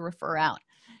 We need to refer out.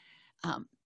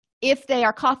 If they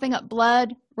are coughing up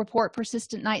blood, report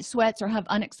persistent night sweats, or have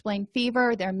unexplained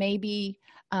fever, there may be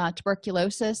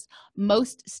tuberculosis.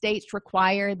 Most states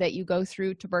require that you go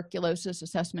through tuberculosis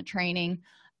assessment training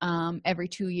every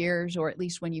 2 years, or at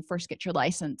least when you first get your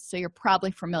license. So you're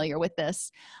probably familiar with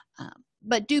this.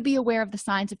 But do be aware of the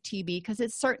signs of TB, because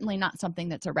it's certainly not something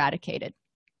that's eradicated.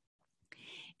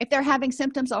 If they're having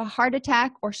symptoms of a heart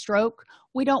attack or stroke,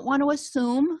 we don't want to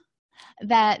assume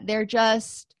that they're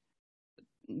just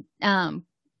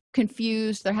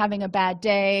confused, they're having a bad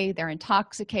day, they're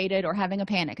intoxicated, or having a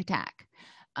panic attack.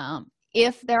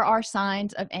 If there are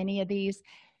signs of any of these,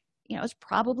 it's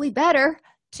probably better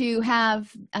to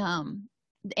have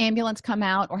the ambulance come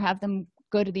out or have them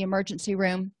go to the emergency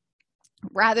room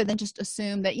rather than just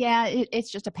assume that, yeah,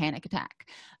 it's just a panic attack,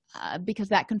 because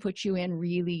that can put you in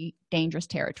really dangerous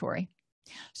territory.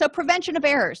 So prevention of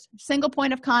errors, single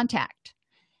point of contact.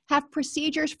 Have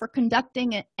procedures for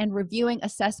conducting and reviewing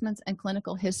assessments and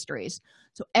clinical histories.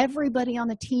 So everybody on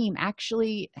the team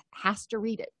actually has to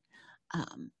read it,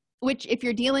 which, if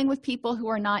you're dealing with people who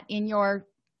are not in your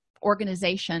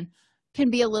organization, can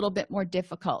be a little bit more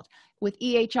difficult. With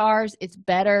EHRs, it's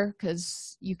better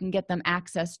because you can get them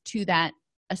access to that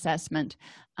assessment,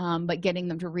 but getting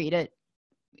them to read it,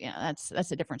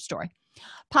 that's a different story.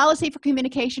 Policy for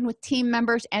communication with team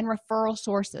members and referral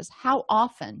sources. How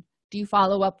often do you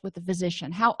follow up with the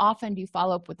physician? How often do you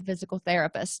follow up with the physical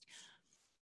therapist?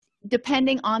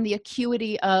 Depending on the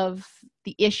acuity of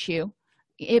the issue,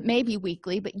 it may be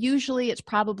weekly, but usually it's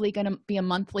probably going to be a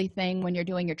monthly thing when you're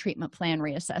doing your treatment plan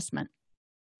reassessment.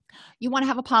 You want to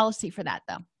have a policy for that,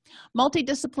 though.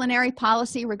 Multidisciplinary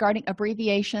policy regarding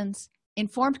abbreviations,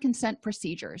 informed consent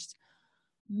procedures.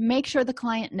 Make sure the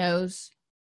client knows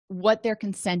what they're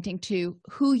consenting to,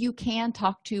 who you can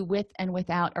talk to with and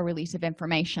without a release of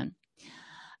information.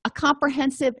 A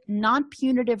comprehensive,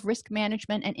 non-punitive risk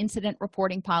management and incident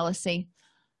reporting policy.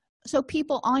 So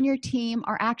people on your team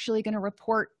are actually going to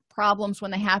report problems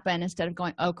when they happen instead of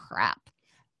going, oh crap,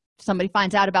 if somebody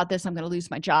finds out about this, I'm going to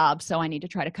lose my job, so I need to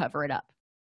try to cover it up.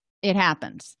 It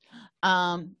happens.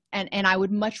 And I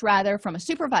would much rather, from a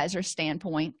supervisor's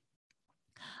standpoint,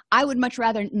 I would much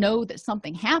rather know that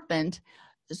something happened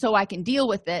so I can deal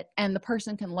with it and the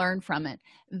person can learn from it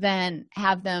than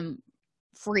have them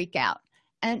freak out.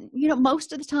 And,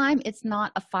 most of the time, it's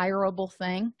not a fireable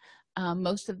thing.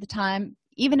 Most of the time,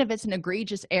 even if it's an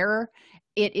egregious error,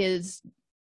 it is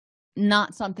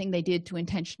not something they did to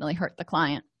intentionally hurt the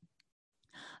client.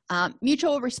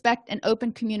 Mutual respect and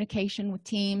open communication with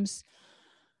teams.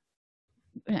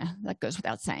 That goes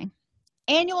without saying.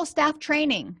 Annual staff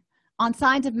training on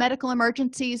signs of medical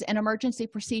emergencies and emergency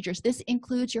procedures. This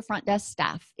includes your front desk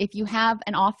staff. If you have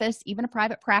an office, even a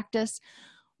private practice,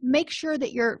 make sure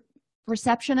that your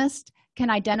receptionist can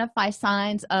identify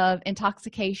signs of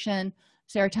intoxication,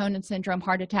 serotonin syndrome,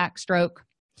 heart attack, stroke.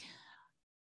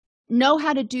 Know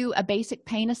how to do a basic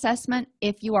pain assessment.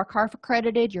 If you are CARF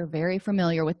accredited, you're very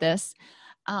familiar with this.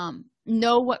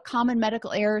 Know what common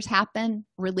medical errors happen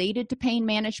related to pain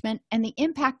management and the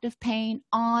impact of pain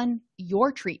on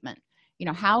your treatment.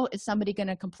 How is somebody going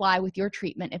to comply with your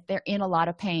treatment if they're in a lot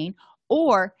of pain,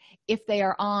 or if they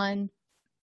are on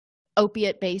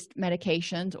opiate-based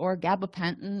medications or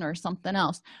gabapentin or something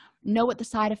else? Know what the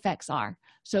side effects are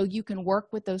so you can work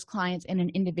with those clients in an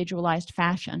individualized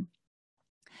fashion.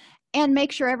 And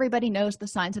make sure everybody knows the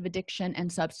signs of addiction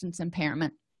and substance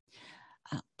impairment.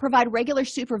 Provide regular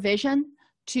supervision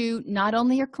to not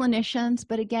only your clinicians,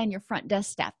 but again, your front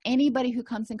desk staff, anybody who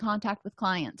comes in contact with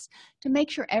clients, to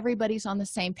make sure everybody's on the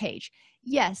same page.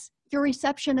 Yes, your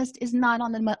receptionist is not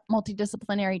on the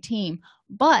multidisciplinary team,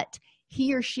 but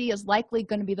he or she is likely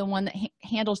going to be the one that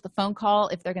handles the phone call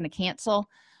if they're going to cancel,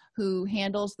 who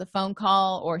handles the phone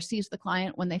call or sees the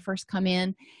client when they first come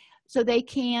in, so they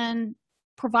can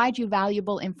provide you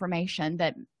valuable information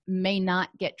that may not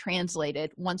get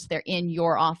translated once they're in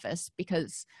your office,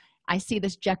 because I see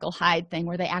this Jekyll Hyde thing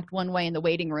where they act one way in the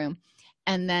waiting room,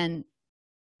 and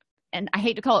I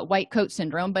hate to call it white coat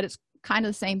syndrome, but it's kind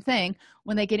of the same thing.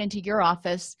 When they get into your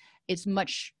office, it's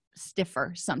much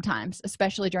stiffer sometimes,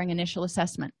 especially during initial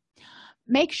assessment.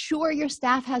 Make sure your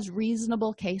staff has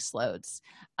reasonable caseloads.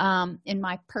 In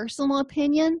my personal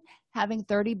opinion, having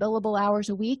 30 billable hours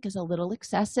a week is a little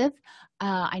excessive.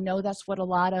 I know that's what a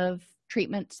lot of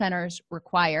treatment centers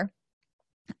require.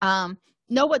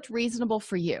 Know what's reasonable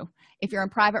for you. If you're in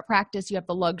private practice, you have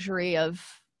the luxury of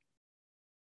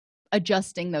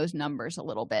adjusting those numbers a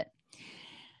little bit.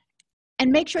 And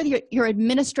make sure that your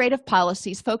administrative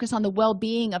policies focus on the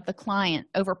well-being of the client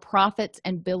over profits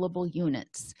and billable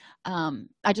units.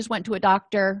 I just went to a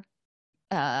doctor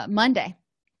Monday,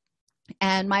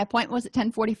 and my appointment was at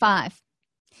 10:45.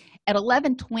 At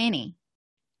 11:20,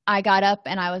 I got up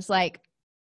and I was like,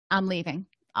 I'm leaving.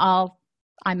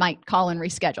 I might call and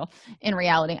reschedule. In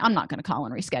reality, I'm not going to call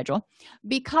and reschedule,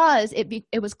 because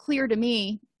it was clear to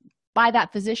me by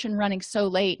that physician running so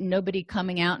late and nobody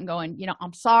coming out and going,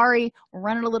 I'm sorry, we're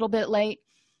running a little bit late,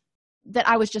 that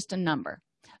I was just a number.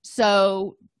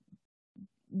 So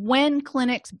when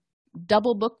clinics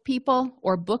double book people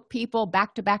or book people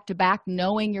back to back to back,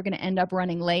 knowing you're going to end up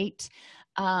running late,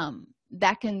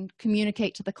 that can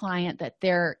communicate to the client that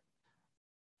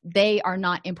they are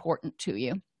not important to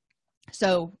you.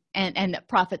 So and that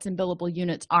profits and billable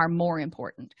units are more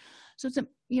important. So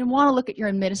you want to look at your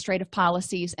administrative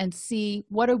policies and see,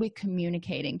 what are we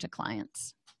communicating to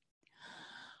clients?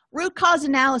 Root cause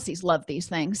analyses, love these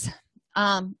things.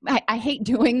 I hate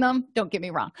doing them, don't get me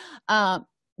wrong,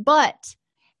 but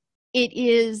it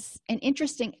is an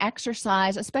interesting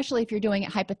exercise, especially if you're doing it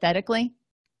hypothetically.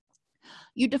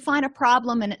 You define a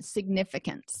problem and its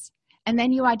significance, and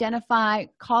then you identify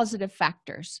causative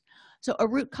factors. So a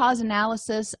root cause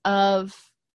analysis of,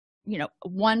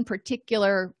 one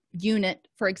particular unit,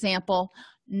 for example,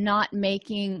 not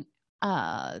making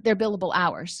their billable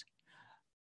hours.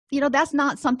 That's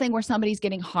not something where somebody's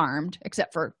getting harmed,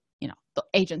 except for, the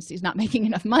agency's not making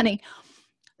enough money.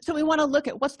 So we want to look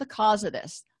at, what's the cause of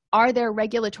this? Are there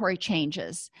regulatory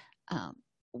changes?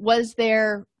 Were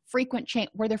there frequent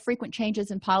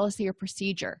changes in policy or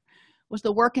procedure? Was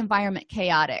the work environment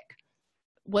chaotic?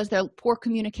 Was there poor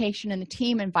communication in the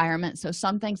team environment? So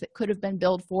some things that could have been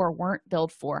billed for weren't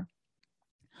billed for.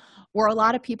 Were a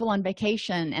lot of people on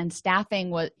vacation and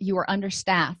you were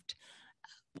understaffed?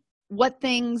 What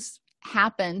things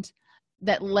happened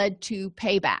that led to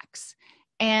paybacks?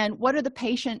 And what are the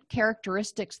patient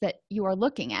characteristics that you are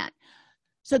looking at?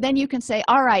 So then you can say,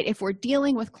 all right, if we're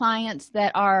dealing with clients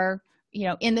that are,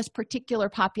 in this particular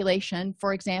population,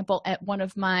 for example, at one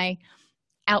of my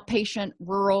outpatient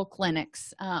rural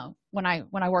clinics, when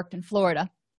I worked in Florida,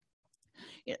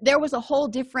 there was a whole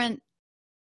different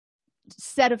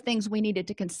set of things we needed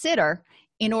to consider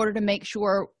in order to make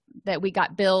sure that we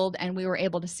got billed and we were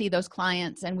able to see those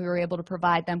clients and we were able to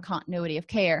provide them continuity of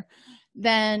care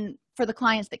than for the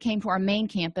clients that came to our main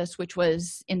campus, which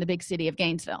was in the big city of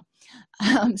Gainesville.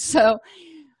 So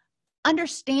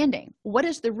understanding what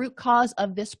is the root cause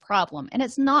of this problem, and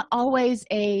it's not always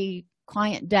a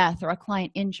client death or a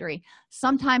client injury.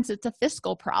 Sometimes it's a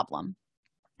fiscal problem,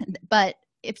 but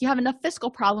if you have enough fiscal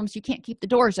problems, you can't keep the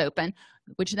doors open,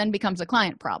 which then becomes a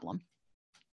client problem.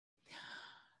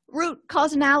 Root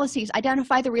cause analyses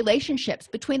identify the relationships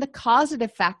between the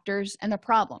causative factors and the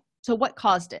problem. So what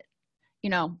caused it?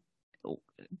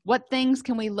 What things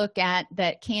can we look at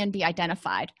that can be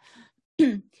identified?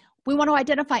 We want to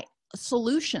identify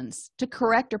solutions to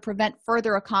correct or prevent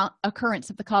further occurrence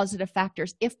of the causative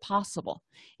factors if possible.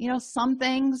 Some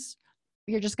things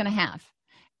you're just going to have,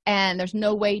 and there's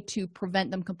no way to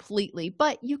prevent them completely,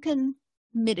 but you can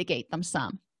mitigate them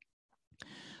some.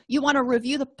 You want to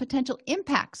review the potential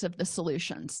impacts of the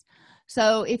solutions.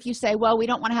 So if you say, well, we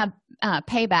don't want to have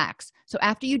paybacks, so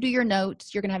after you do your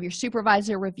notes, you're going to have your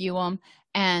supervisor review them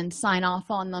and sign off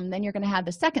on them. Then you're going to have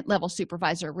the second level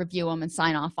supervisor review them and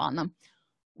sign off on them.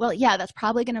 Well, yeah, that's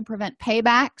probably going to prevent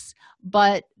paybacks,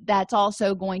 but that's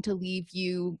also going to leave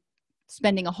you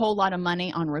spending a whole lot of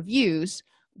money on reviews,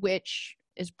 which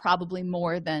is probably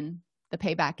more than the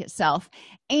payback itself.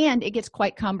 And it gets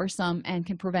quite cumbersome and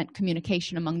can prevent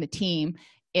communication among the team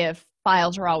if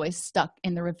files are always stuck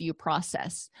in the review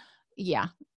process. Yeah,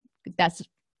 that's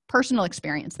personal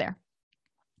experience there.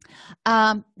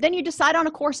 Then you decide on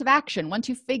a course of action. Once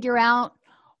you figure out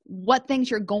what things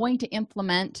you're going to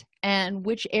implement and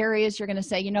which areas you're going to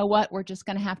say, you know what, we're just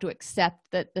going to have to accept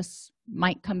that this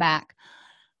might come back.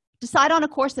 Decide on a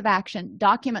course of action.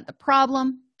 Document the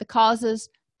problem, the causes,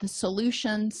 the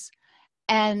solutions,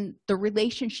 and the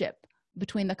relationship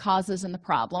between the causes and the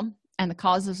problem and the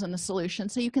causes and the solution,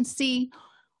 so you can see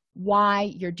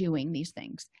why you're doing these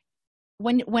things.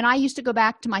 When I used to go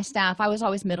back to my staff, I was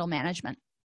always middle management.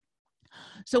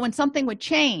 So when something would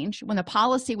change, when the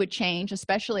policy would change,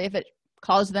 especially if it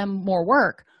caused them more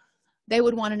work, they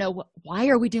would want to know, why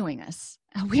are we doing this?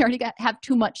 We already have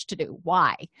too much to do.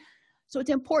 Why? So it's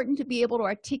important to be able to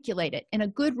articulate it. And a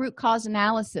good root cause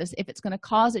analysis, if it's going to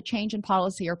cause a change in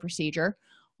policy or procedure,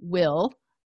 will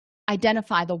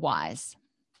identify the whys.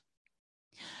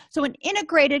 So an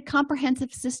integrated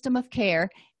comprehensive system of care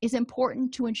is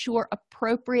important to ensure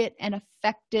appropriate and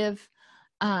effective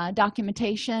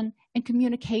documentation and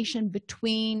communication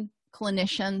between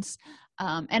clinicians.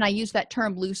 And I use that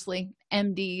term loosely: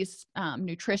 MDs,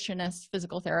 nutritionists,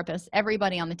 physical therapists,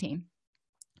 everybody on the team.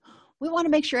 We want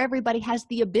to make sure everybody has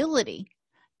the ability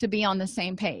to be on the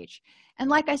same page.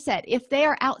 And like I said, if they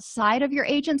are outside of your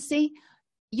agency,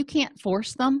 you can't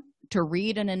force them to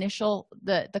read and initial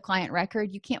the client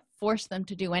record. You can't force them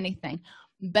to do anything.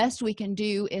 Best we can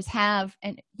do is have,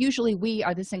 and usually we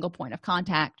are the single point of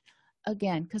contact,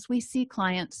 again, because we see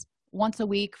clients once a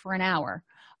week for an hour,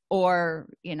 or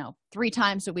 3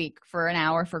 times a week for an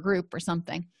hour for group or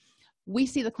something. We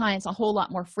see the clients a whole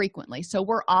lot more frequently, so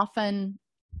we're often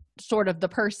sort of the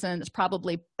person that's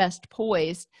probably best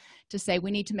poised to say,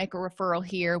 we need to make a referral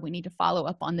here, we need to follow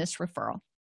up on this referral.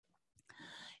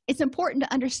 It's important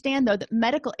to understand, though, that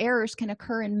medical errors can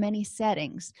occur in many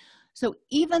settings. So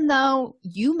even though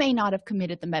you may not have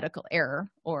committed the medical error,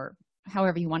 or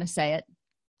however you want to say it,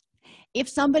 if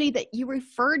somebody that you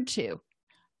referred to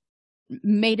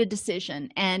made a decision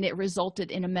and it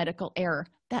resulted in a medical error,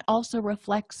 that also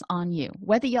reflects on you,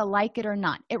 whether you like it or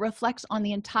not. It reflects on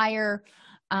the entire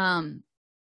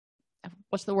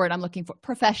what's the word I'm looking for,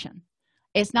 profession.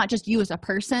 It's not just you as a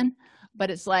person, but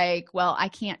it's like, well, I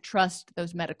can't trust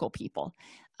those medical people.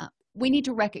 We need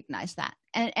to recognize that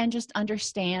and just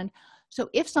understand. So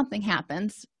if something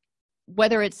happens,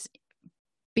 whether it's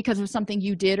because of something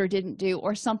you did or didn't do,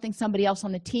 or something somebody else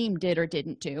on the team did or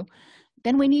didn't do,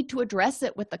 then we need to address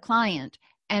it with the client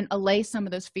and allay some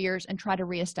of those fears and try to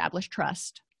reestablish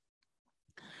trust.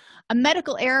 A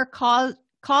medical error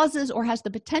causes or has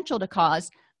the potential to cause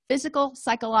physical,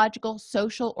 psychological,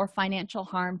 social, or financial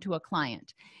harm to a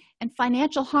client. And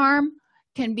financial harm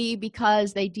can be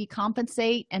because they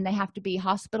decompensate and they have to be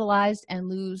hospitalized and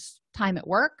lose time at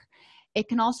work. It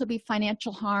can also be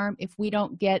financial harm if we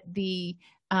don't get the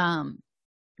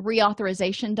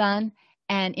reauthorization done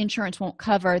and insurance won't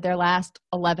cover their last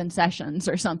 11 sessions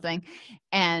or something,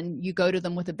 and you go to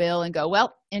them with a bill and go,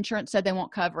 well, insurance said they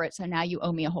won't cover it, so now you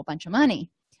owe me a whole bunch of money.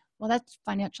 Well, that's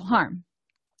financial harm,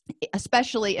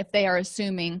 especially if they are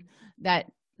assuming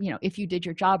that, you know, if you did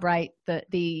your job right,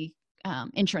 the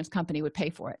insurance company would pay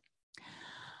for it.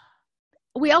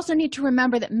 We also need to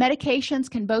remember that medications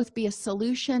can both be a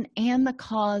solution and the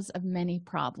cause of many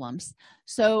problems.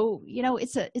 So, you know,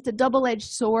 it's a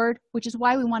double-edged sword, which is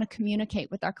why we want to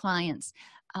communicate with our clients.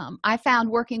 I found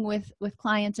working with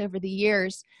clients over the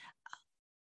years,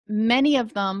 many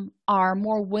of them are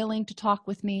more willing to talk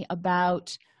with me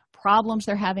about problems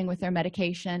they're having with their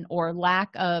medication or lack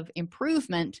of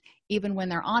improvement even when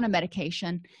they're on a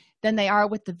medication than they are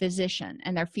with the physician.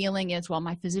 And their feeling is, well,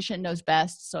 my physician knows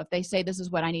best, so if they say this is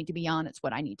what I need to be on, it's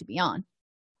what I need to be on.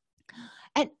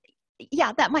 And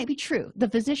yeah, that might be true. The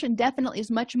physician definitely is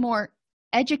much more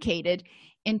educated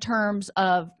in terms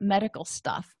of medical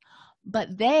stuff,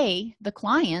 but they, the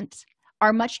client,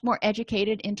 are much more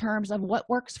educated in terms of what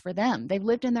works for them. They've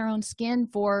lived in their own skin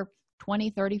for 20,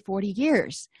 30, 40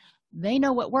 years. They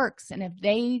know what works, and if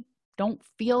they don't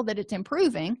feel that it's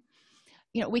improving,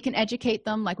 you know, we can educate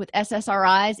them. Like with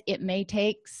SSRIs, it may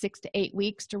take 6 to 8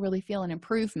 weeks to really feel an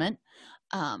improvement.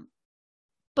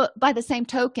 But by the same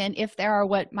token, if there are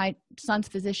what my son's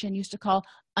physician used to call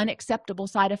unacceptable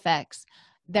side effects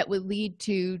that would lead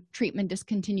to treatment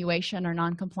discontinuation or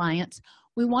noncompliance,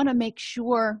 we want to make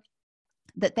sure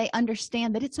that they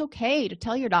understand that it's okay to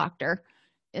tell your doctor,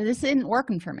 this isn't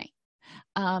working for me,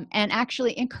 and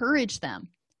actually encourage them.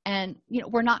 And, you know,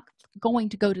 we're not going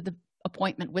to go to the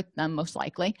appointment with them most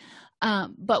likely,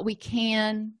 but we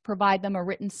can provide them a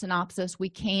written synopsis. We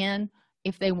can,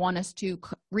 if they want us to,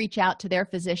 reach out to their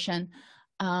physician,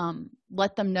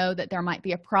 let them know that there might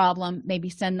be a problem, maybe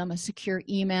send them a secure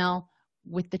email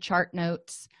with the chart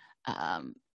notes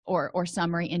or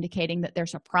summary indicating that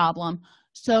there's a problem,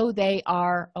 so they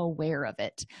are aware of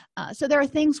it. So there are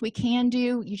things we can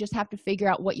do. You just have to figure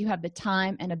out what you have the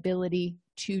time and ability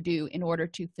to do in order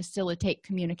to facilitate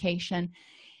communication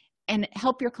and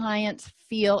help your clients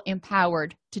feel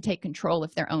empowered to take control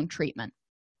of their own treatment.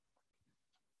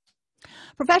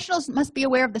 Professionals must be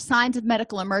aware of the signs of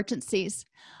medical emergencies.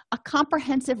 A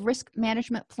comprehensive risk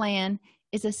management plan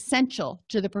is essential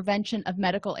to the prevention of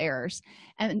medical errors.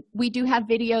 And we do have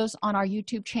videos on our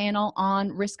YouTube channel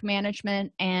on risk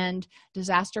management and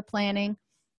disaster planning.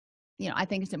 You know, I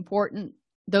think it's important.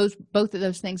 Both of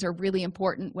those things are really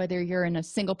important, whether you're in a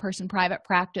single person private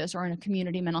practice or in a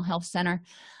community mental health center.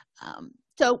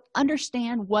 So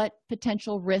understand what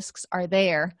potential risks are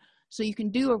there so you can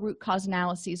do a root cause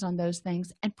analysis on those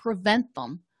things and prevent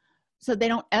them so they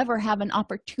don't ever have an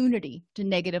opportunity to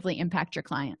negatively impact your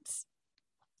clients.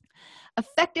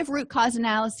 Effective root cause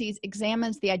analysis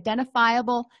examines the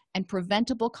identifiable and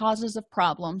preventable causes of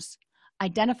problems,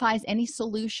 identifies any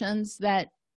solutions that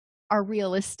are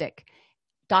realistic,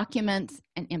 documents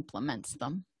and implements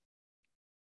them.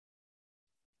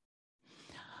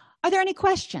 Are there any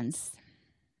questions?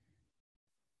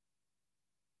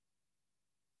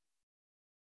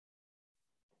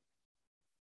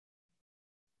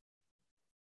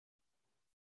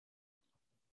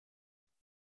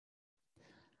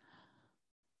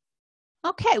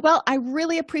 Okay, well, I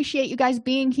really appreciate you guys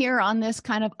being here on this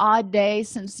kind of odd day,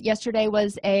 since yesterday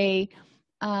was a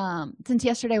since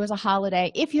yesterday was a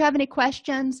holiday. If you have any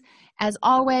questions, as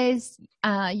always,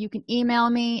 you can email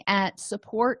me at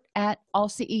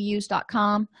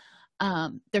support@allceus.com.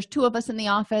 There's two of us in the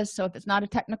office, so if it's not a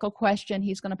technical question,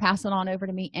 he's going to pass it on over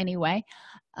to me anyway,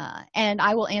 and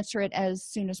I will answer it as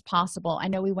soon as possible. I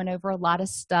know we went over a lot of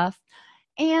stuff,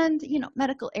 and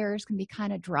medical errors can be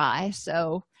kind of dry,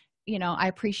 so I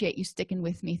appreciate you sticking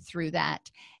with me through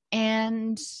that.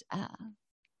 And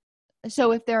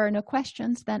so if there are no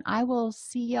questions, then I will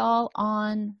see y'all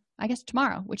on, I guess,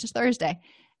 tomorrow, which is Thursday.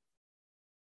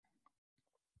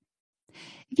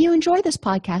 If you enjoy this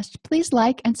podcast, please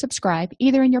like and subscribe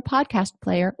either in your podcast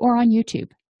player or on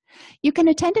YouTube. You can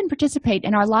attend and participate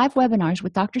in our live webinars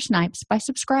with Dr. Snipes by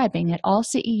subscribing at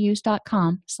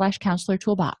allceus.com/counselor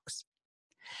toolbox.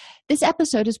 This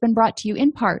episode has been brought to you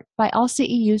in part by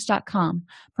allceus.com,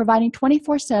 providing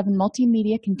 24/7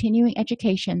 multimedia continuing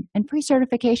education and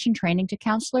pre-certification training to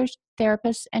counselors,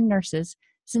 therapists, and nurses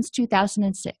since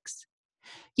 2006.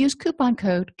 Use coupon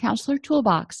code Counselor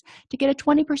Toolbox to get a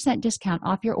 20% discount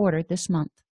off your order this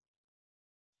month.